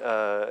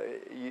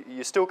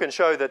 You still can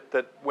show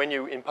that when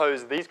you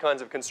impose these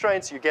kinds of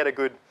constraints, you get a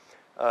good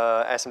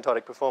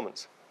asymptotic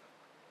performance.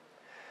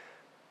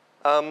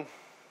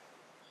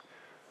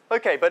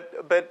 Okay,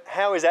 but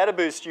how is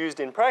AdaBoost used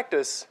in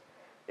practice?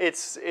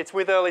 It's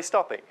with early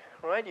stopping,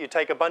 right? You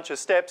take a bunch of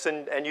steps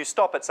and you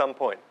stop at some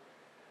point,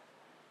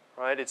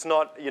 right?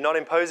 You're not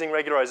imposing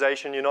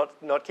regularization. You're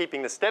not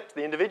keeping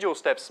the individual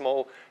steps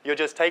small. You're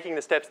just taking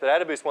the steps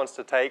that AdaBoost wants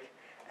to take,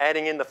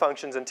 adding in the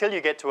functions until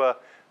you get to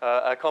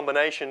a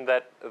combination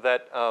that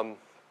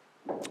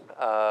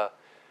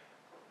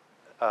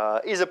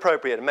is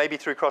appropriate, and maybe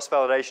through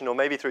cross-validation or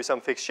maybe through some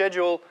fixed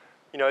schedule.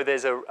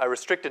 There's a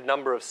restricted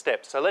number of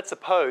steps. So let's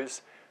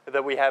suppose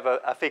that we have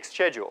a fixed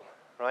schedule,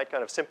 right?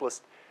 Kind of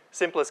simplest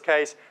simplest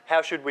case,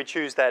 how should we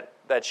choose that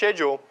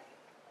schedule?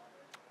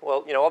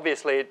 Well,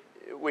 obviously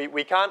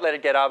we can't let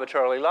it get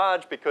arbitrarily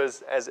large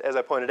because, as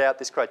I pointed out,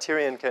 this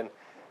criterion can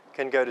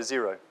go to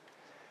 0.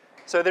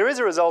 So there is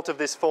a result of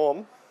this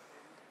form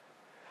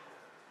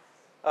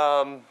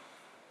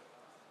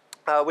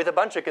with a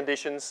bunch of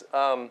conditions.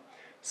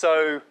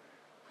 So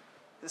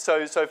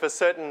for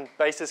certain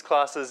basis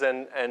classes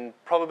and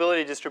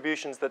probability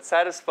distributions that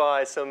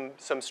satisfy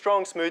some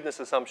strong smoothness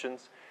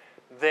assumptions,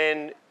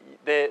 then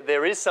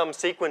there is some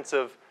sequence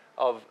of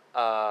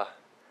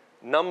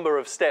number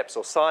of steps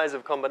or size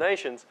of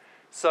combinations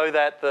so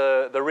that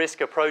the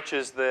risk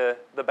approaches the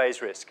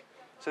Bayes risk.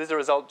 So this is a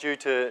result due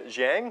to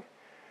Jiang.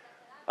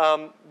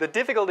 The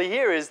difficulty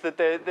here is that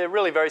they're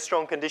really very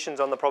strong conditions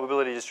on the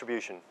probability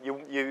distribution.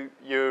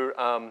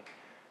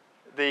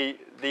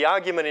 The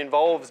argument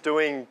involves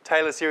doing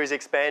Taylor series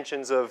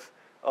expansions of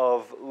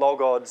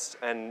log odds,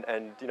 and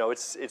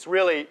it's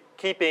really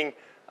keeping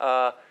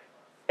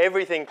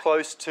everything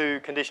close to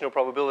conditional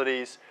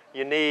probabilities.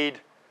 You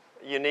need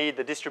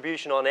the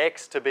distribution on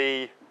X to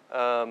be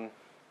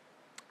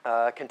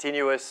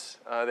continuous.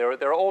 There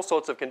are all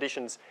sorts of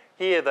conditions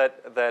here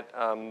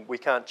that we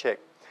can't check.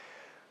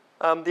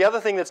 The other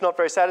thing that's not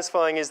very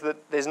satisfying is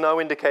that there's no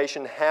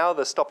indication how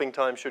the stopping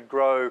time should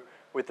grow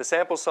with the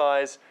sample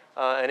size,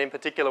 and in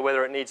particular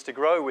whether it needs to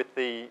grow with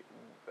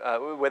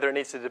whether it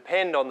needs to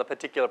depend on the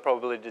particular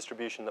probability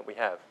distribution that we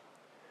have.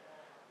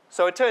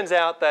 So it turns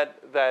out that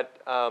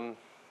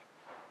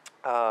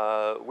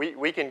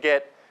we can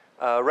get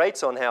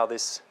rates on how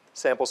this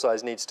sample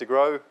size needs to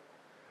grow,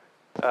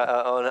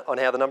 on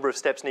how the number of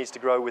steps needs to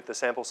grow with the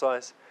sample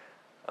size,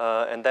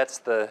 and that's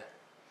the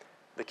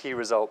key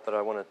result that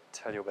I want to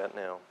tell you about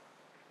now.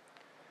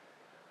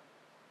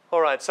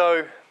 All right,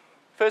 so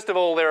first of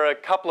all, there are a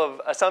couple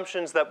of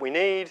assumptions that we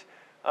need.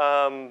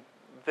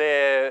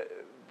 They're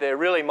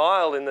really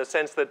mild in the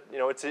sense that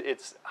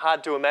it's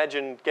hard to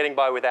imagine getting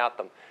by without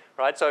them,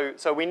 right?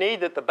 So we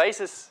need that the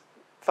basis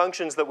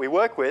functions that we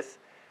work with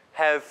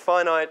have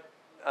finite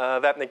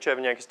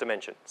Vapnik-Chervenyakis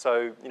dimension.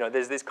 So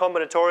there's this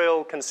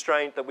combinatorial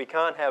constraint that we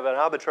can't have an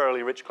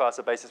arbitrarily rich class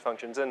of basis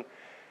functions, and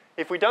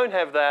if we don't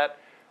have that,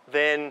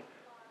 then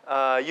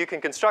you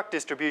can construct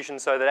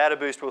distributions so that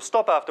AdaBoost will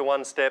stop after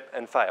one step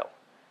and fail,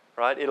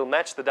 right? It'll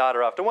match the data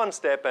after one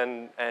step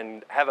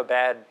and have a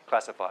bad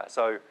classifier.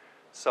 So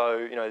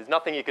there's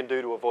nothing you can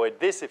do to avoid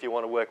this if you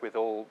want to work with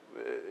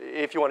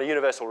if you want a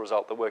universal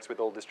result that works with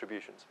all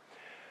distributions.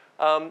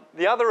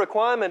 The other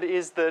requirement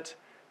is that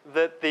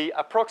the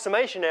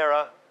approximation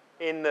error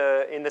in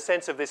the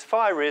sense of this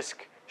phi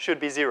risk should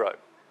be 0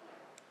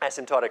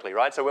 asymptotically,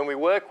 right? So when we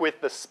work with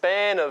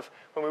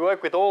when we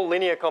work with all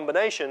linear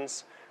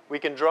combinations, we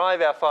can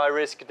drive our phi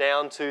risk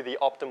down to the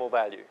optimal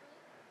value.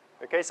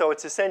 Okay, so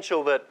it's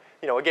essential that,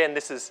 again,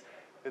 this is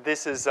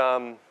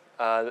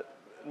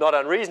not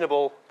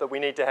unreasonable that we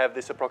need to have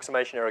this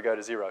approximation error go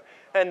to 0.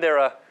 And there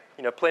are,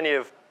 plenty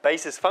of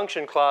basis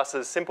function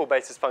classes, simple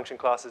basis function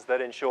classes that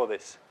ensure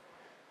this,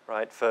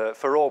 right,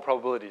 for all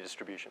probability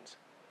distributions.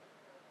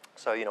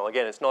 So,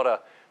 again, it's not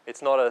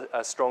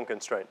a strong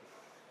constraint.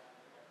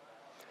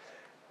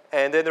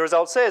 And then the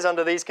result says,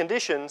 under these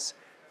conditions,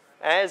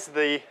 as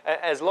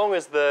long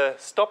as the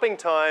stopping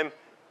time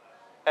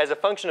as a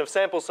function of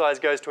sample size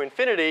goes to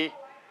infinity,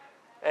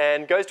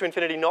 and goes to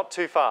infinity not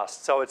too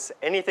fast, so it's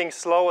anything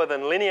slower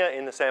than linear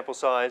in the sample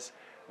size,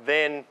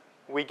 then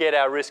we get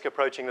our risk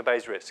approaching the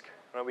Bayes risk.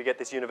 Right? We get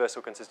this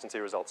universal consistency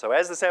result. So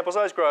as the sample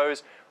size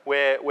grows,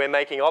 we're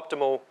making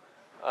optimal,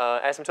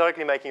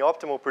 asymptotically making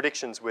optimal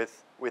predictions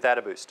with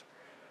AdaBoost.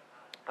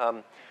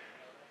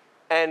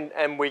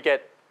 And we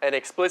get an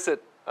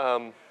explicit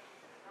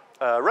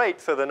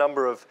rate for the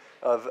number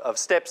of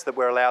steps that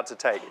we're allowed to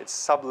take. It's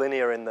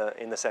sublinear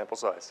in the sample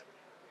size.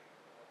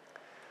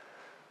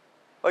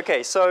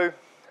 Okay, so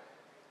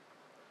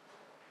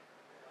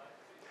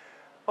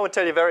I want to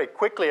tell you very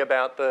quickly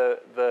about the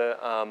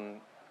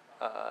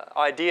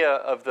idea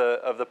of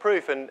the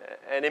proof, and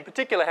in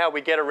particular how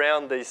we get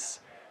around this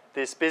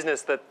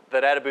business that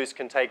AdaBoost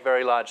can take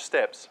very large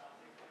steps.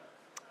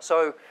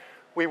 So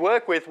we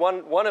work with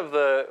one of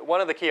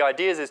the key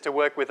ideas is to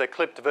work with a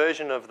clipped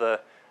version of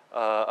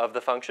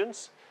the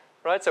functions,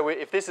 right? So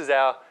if this is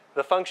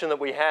the function that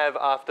we have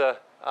after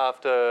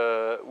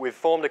we've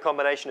formed a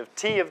combination of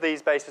t of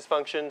these basis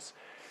functions,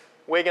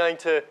 we're going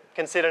to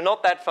consider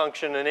not that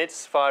function and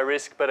its phi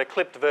risk, but a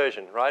clipped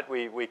version, right?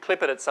 We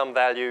clip it at some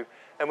value,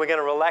 and we're going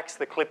to relax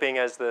the clipping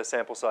as the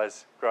sample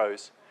size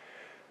grows.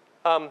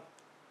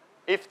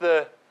 If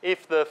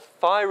the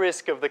phi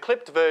risk of the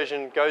clipped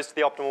version goes to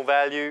the optimal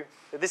value,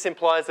 this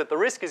implies that the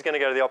risk is going to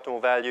go to the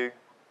optimal value,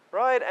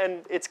 right?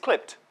 And it's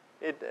clipped.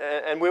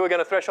 And we were going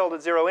to threshold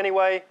at 0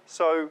 anyway,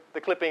 so the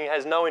clipping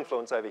has no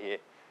influence over here,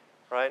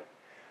 right?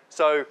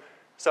 So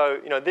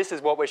this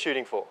is what we're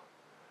shooting for.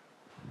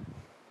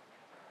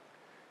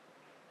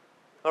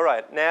 All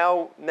right,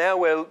 now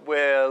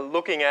we're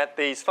looking at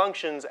these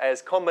functions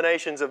as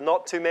combinations of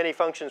not too many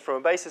functions from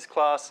a basis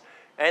class,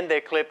 and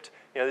they're clipped.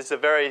 This is a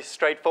very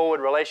straightforward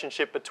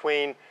relationship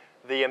between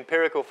the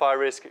empirical phi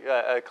risk,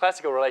 a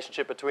classical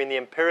relationship between the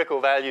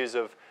empirical values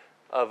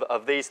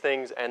of these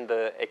things and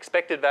the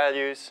expected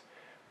values,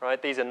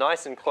 right? These are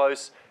nice and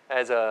close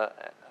as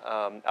a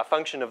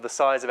function of the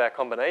size of our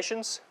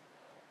combinations.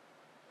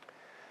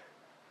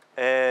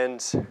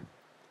 And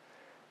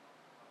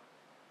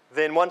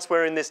then once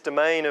we're in this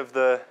domain of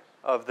the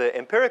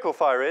empirical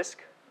phi risk,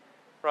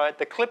 right,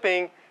 the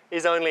clipping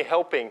is only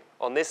helping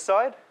on this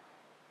side,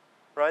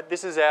 right?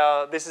 This is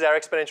our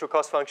exponential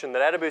cost function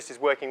that AdaBoost is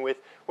working with.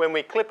 When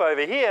we clip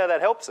over here,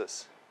 that helps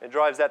us. It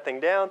drives that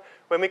thing down.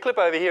 When we clip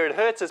over here, it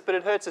hurts us, but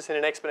it hurts us in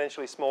an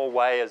exponentially small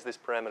way as this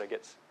parameter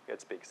gets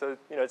big. So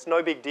it's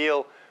no big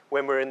deal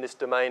when we're in this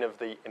domain of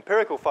the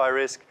empirical phi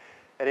risk.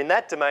 And in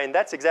that domain,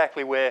 that's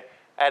exactly where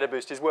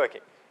AdaBoost is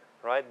working,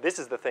 right? This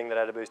is the thing that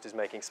AdaBoost is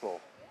making small.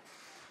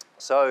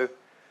 So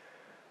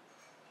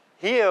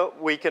here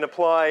we can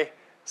apply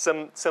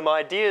some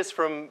ideas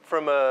from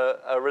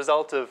a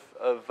result of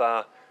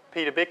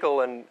Peter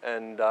Bickel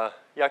and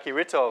Yaki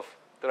Ritov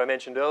that I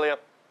mentioned earlier.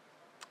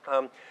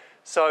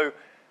 So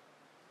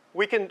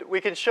we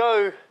can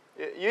show,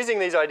 using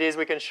these ideas,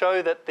 we can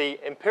show that the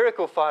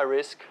empirical phi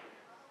risk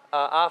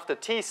after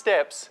t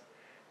steps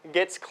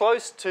gets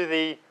close to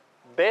the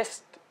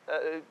best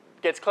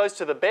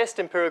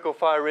empirical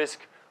phi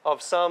risk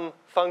of some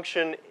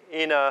function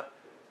in a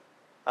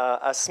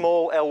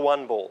small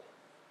L1 ball.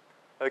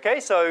 Okay,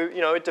 so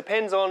it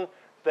depends on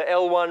the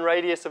L1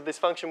 radius of this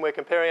function we're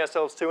comparing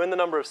ourselves to and the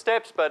number of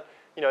steps, but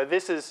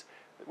this is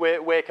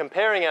we're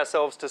comparing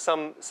ourselves to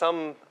some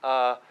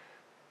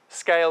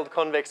scaled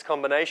convex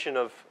combination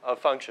of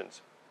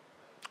functions.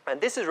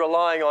 And this is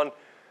relying on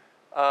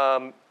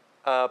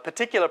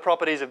particular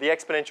properties of the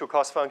exponential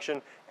cost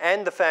function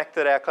and the fact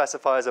that our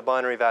classifiers are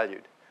binary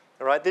valued.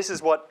 All right, this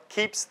is what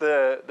keeps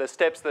the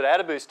steps that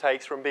AdaBoost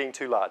takes from being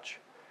too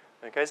large.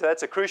 Okay, so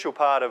that's a crucial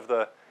part of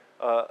the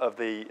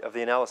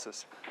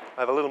analysis. I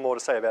have a little more to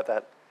say about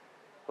that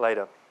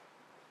later.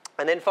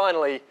 And then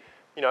finally,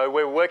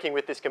 we're working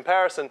with this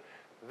comparison.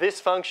 This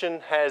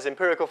function has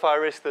empirical phi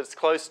risk that's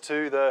close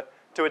to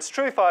its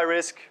true phi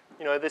risk.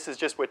 This is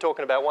just, we're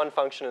talking about one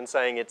function and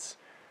saying its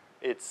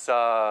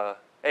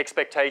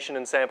expectation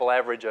and sample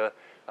average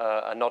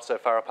are not so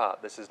far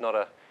apart. This is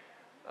not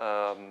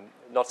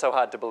so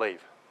hard to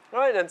believe.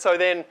 Right? And so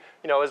then,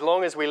 as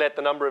long as we let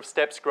the number of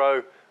steps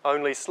grow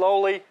only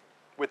slowly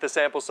with the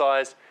sample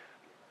size,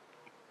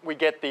 we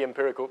get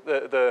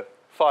the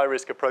phi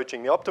risk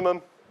approaching the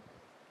optimum,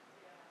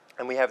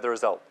 and we have the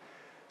result.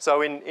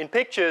 So in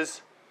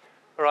pictures,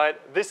 all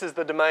right, this is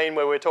the domain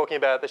where we're talking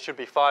about there should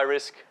be phi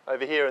risk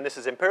over here, and this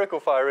is empirical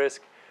phi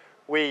risk.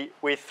 We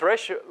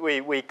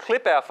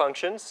clip our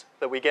functions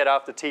that we get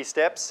after t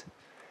steps.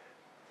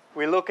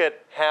 We look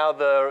at how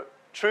the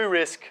true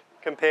risk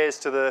compares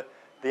to the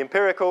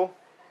empirical.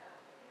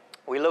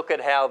 We look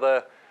at how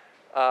the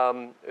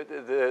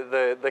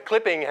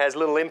clipping has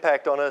little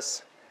impact on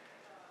us.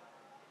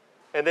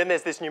 And then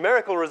there's this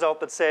numerical result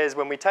that says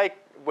when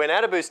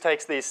AdaBoost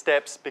takes these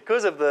steps,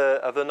 because of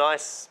the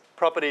nice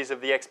properties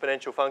of the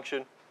exponential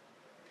function,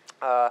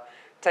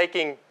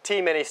 taking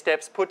t many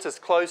steps puts us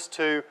close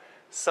to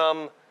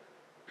some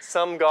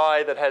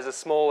guy that has a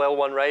small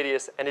L1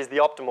 radius and is the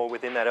optimal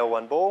within that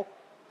L1 ball.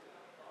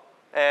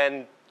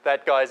 And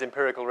that guy's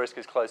empirical risk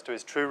is close to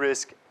his true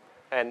risk.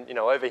 And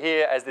over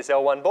here, as this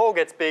L1 ball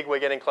gets big, we're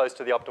getting close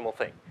to the optimal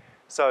thing.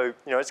 So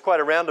it's quite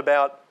a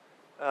roundabout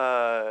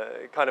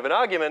kind of an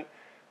argument.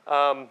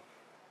 And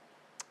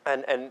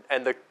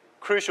the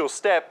crucial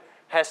step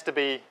has to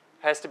be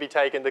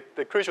taken.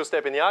 The crucial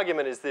step in the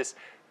argument is this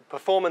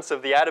performance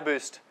of the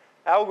AdaBoost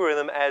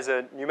algorithm as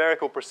a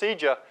numerical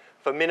procedure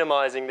for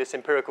minimizing this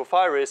empirical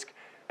phi risk,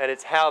 and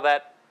it's how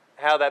that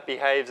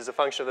behaves as a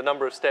function of the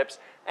number of steps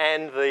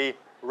and the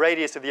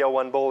radius of the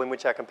L1 ball in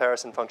which our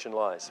comparison function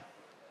lies.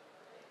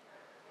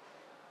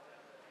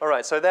 All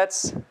right, so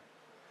that's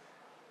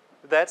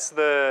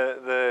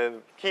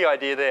the key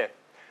idea there.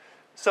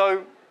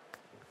 So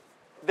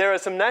there are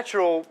some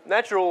natural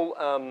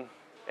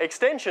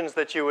extensions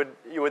that you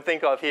would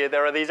think of here.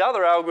 There are these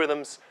other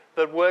algorithms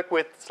that work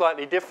with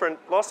slightly different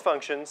loss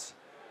functions,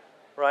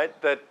 right?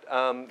 That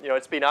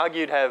it's been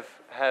argued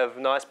have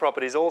nice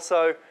properties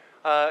also.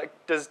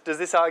 Does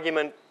this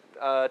argument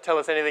tell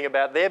us anything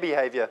about their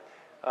behavior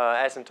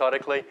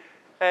asymptotically?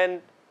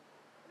 And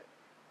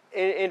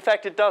in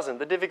fact, it doesn't.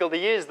 The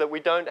difficulty is that we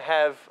don't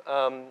have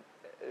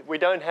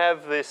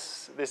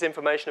this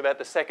information about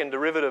the second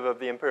derivative of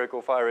the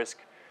empirical phi risk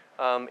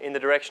in the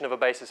direction of a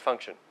basis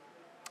function,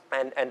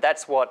 and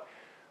that's what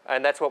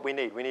we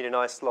need. We need a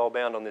nice lower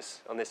bound on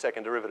this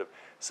second derivative.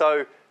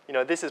 So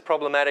this is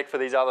problematic for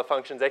these other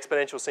functions.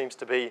 Exponential seems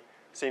to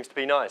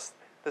be nice.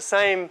 The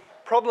same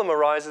problem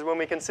arises when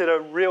we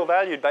consider real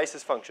valued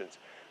basis functions.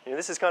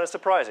 This is kind of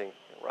surprising,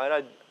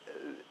 right?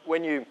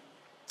 When you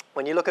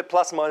look at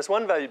plus and minus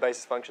 1 valued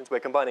basis functions, we're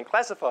combining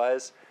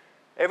classifiers.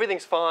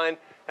 Everything's fine,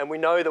 and we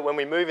know that when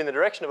we move in the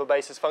direction of a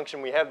basis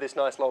function, we have this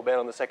nice lower bound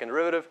on the second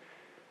derivative.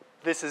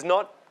 This is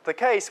not the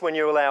case when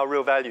you allow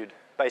real valued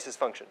basis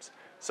functions.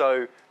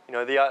 So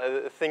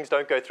things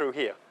don't go through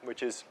here,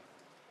 which is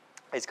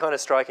is kind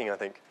of striking, I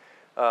think.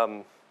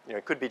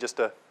 It could be just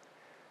an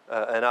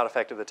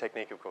artifact of the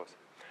technique, of course.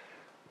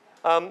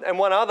 And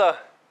one other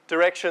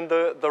direction,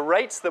 the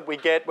rates that we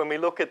get when we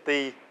look at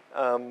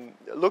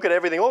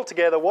everything all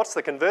together, what's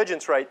the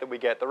convergence rate that we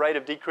get, the rate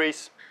of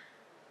decrease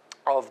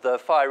of the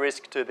phi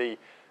risk to the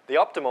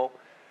optimal,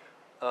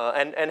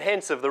 and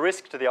hence of the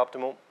risk to the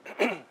optimal,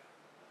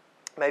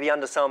 maybe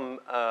under some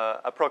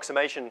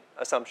approximation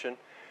assumption.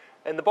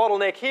 And the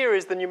bottleneck here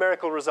is the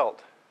numerical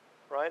result,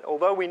 right?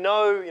 Although we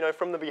know,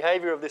 from the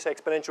behavior of this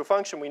exponential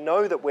function, we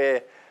know that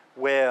we're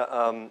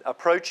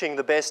approaching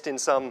the best in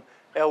some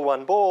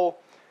L1 ball,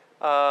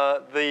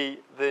 the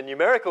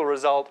numerical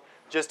result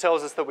just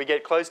tells us that we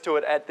get close to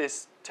it at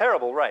this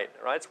terrible rate,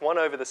 right? It's 1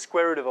 over the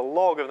square root of the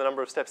log of the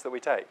number of steps that we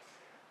take.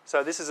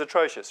 So this is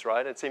atrocious,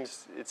 right? It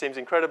seems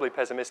incredibly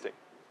pessimistic.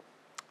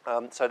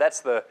 So that's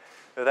the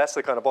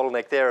kind of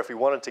bottleneck there if we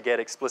wanted to get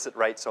explicit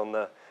rates on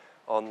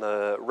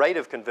the rate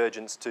of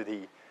convergence to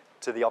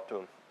the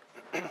optimum.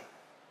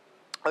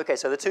 Okay,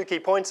 so the two key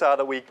points are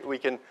that we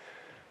can,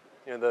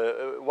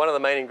 one of the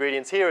main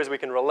ingredients here is we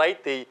can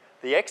relate the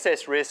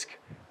excess risk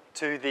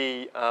to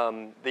the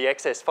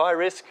excess phi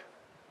risk,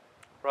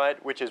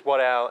 right, which is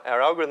what our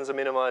algorithms are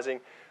minimizing,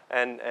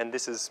 and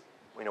this is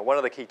one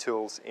of the key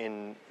tools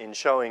in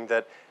showing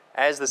that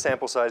as the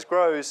sample size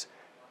grows,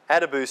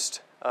 AdaBoost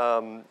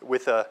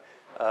with a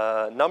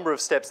number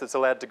of steps that's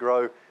allowed to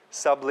grow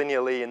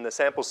sublinearly in the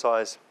sample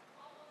size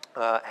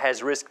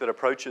has risk that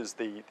approaches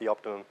the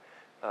optimum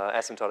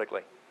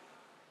asymptotically.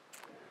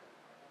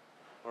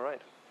 All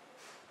right.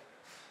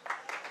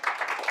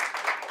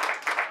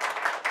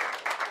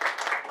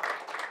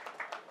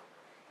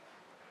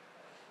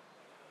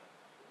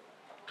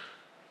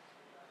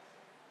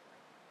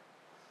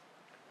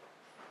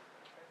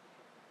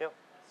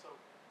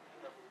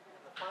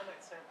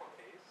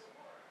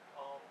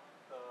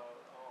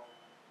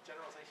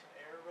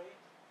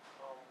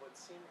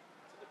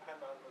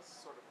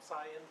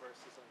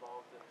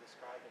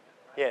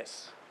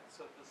 Yes.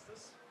 So does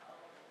this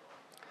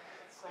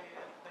say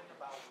anything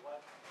about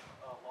what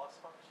loss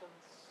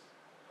functions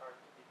are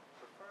to be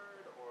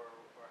preferred, or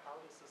how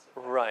does this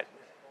affect? Right.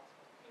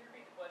 Can you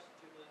repeat the question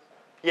too, please?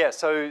 Yeah,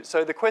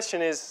 so the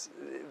question is,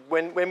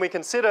 when we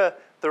consider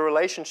the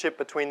relationship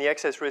between the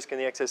excess risk and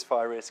the excess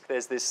phi risk,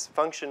 there's this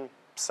function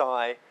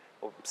psi,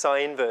 or psi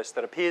inverse,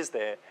 that appears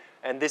there,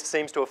 and this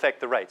seems to affect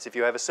the rates. If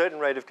you have a certain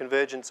rate of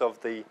convergence of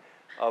the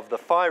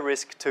phi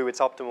risk to its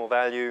optimal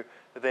value,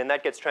 then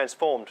that gets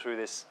transformed through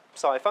this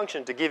psi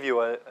function to give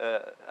you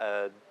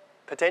a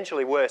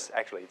potentially worse,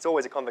 actually, it's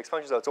always a convex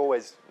function, so it's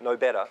always no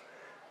better,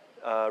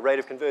 rate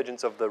of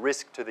convergence of the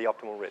risk to the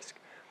optimal risk.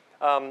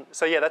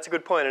 So yeah, that's a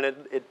good point, and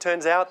it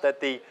turns out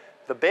that the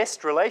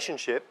best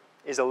relationship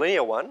is a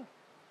linear one,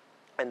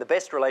 and the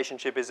best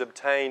relationship is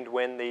obtained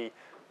when the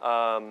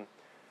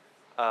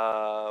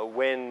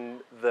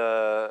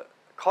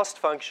cost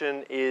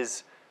function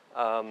is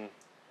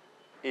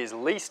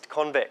least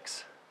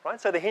convex. Right?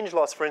 So the hinge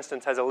loss, for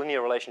instance, has a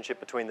linear relationship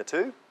between the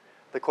two.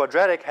 The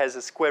quadratic has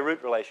a square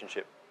root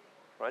relationship.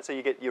 Right? So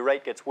your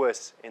rate gets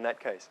worse in that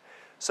case.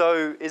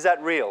 So is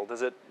that real?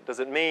 Does it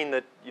mean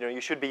that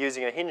you should be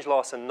using a hinge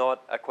loss and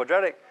not a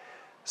quadratic?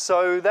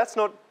 So that's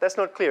not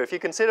clear. If you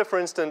consider, for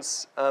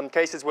instance,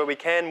 cases where we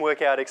can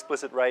work out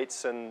explicit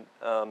rates and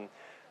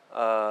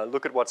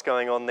look at what's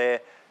going on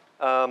there,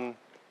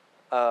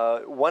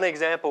 one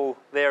example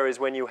there is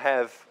when you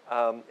have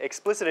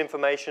explicit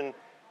information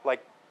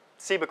like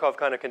Seebekoff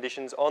kind of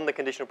conditions on the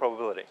conditional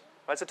probability.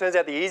 Right? So it turns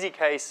out the easy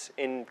case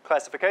in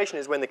classification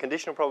is when the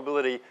conditional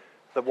probability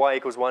that y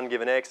equals 1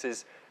 given x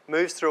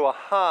moves through a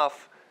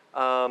half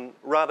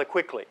rather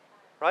quickly.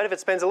 Right? If it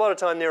spends a lot of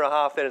time near a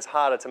half, then it's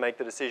harder to make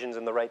the decisions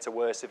and the rates are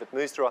worse. If it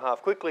moves through a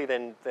half quickly,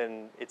 then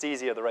it's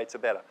easier, the rates are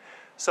better.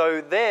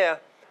 So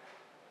there,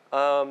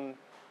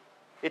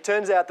 it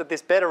turns out that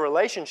this better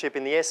relationship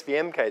in the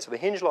SVM case, or the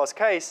hinge loss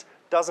case,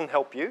 doesn't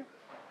help you.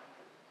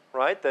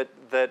 Right?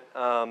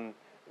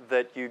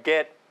 That you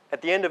get,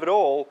 at the end of it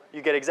all,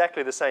 you get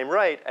exactly the same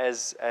rate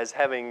as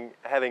having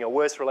a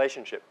worse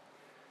relationship,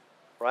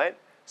 right?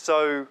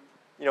 So,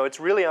 it's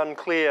really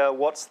unclear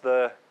what's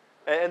the,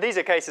 and these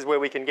are cases where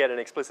we can get an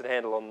explicit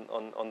handle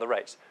on the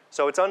rates.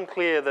 So it's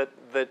unclear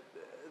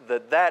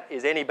that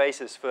is any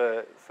basis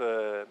for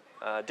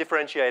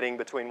differentiating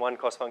between one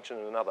cost function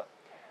and another,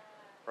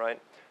 right?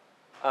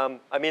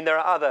 I mean, there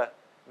are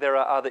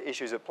other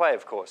issues at play,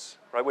 of course,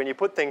 right? When you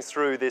put things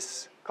through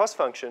this cost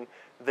function,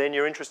 then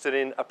you're interested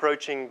in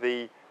approaching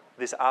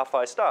this R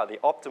phi star, the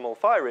optimal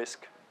phi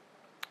risk.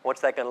 What's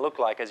that going to look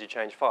like as you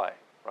change phi?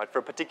 Right? For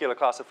a particular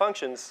class of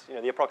functions,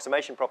 the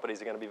approximation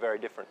properties are going to be very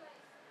different.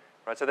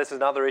 Right? So this is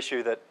another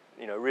issue that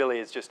really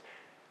is just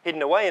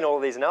hidden away in all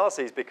of these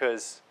analyses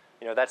because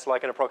that's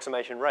like an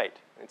approximation rate.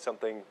 It's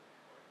something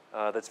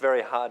that's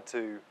very hard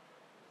to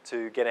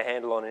get a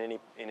handle on in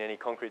any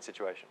concrete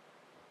situation.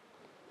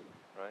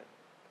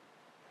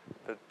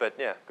 Right? But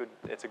yeah, good.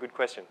 It's a good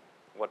question.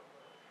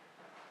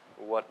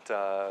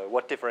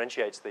 What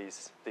differentiates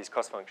these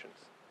cost functions?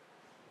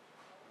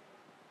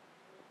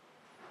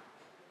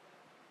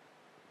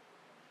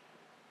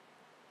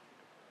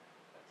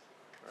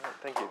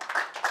 Thank you.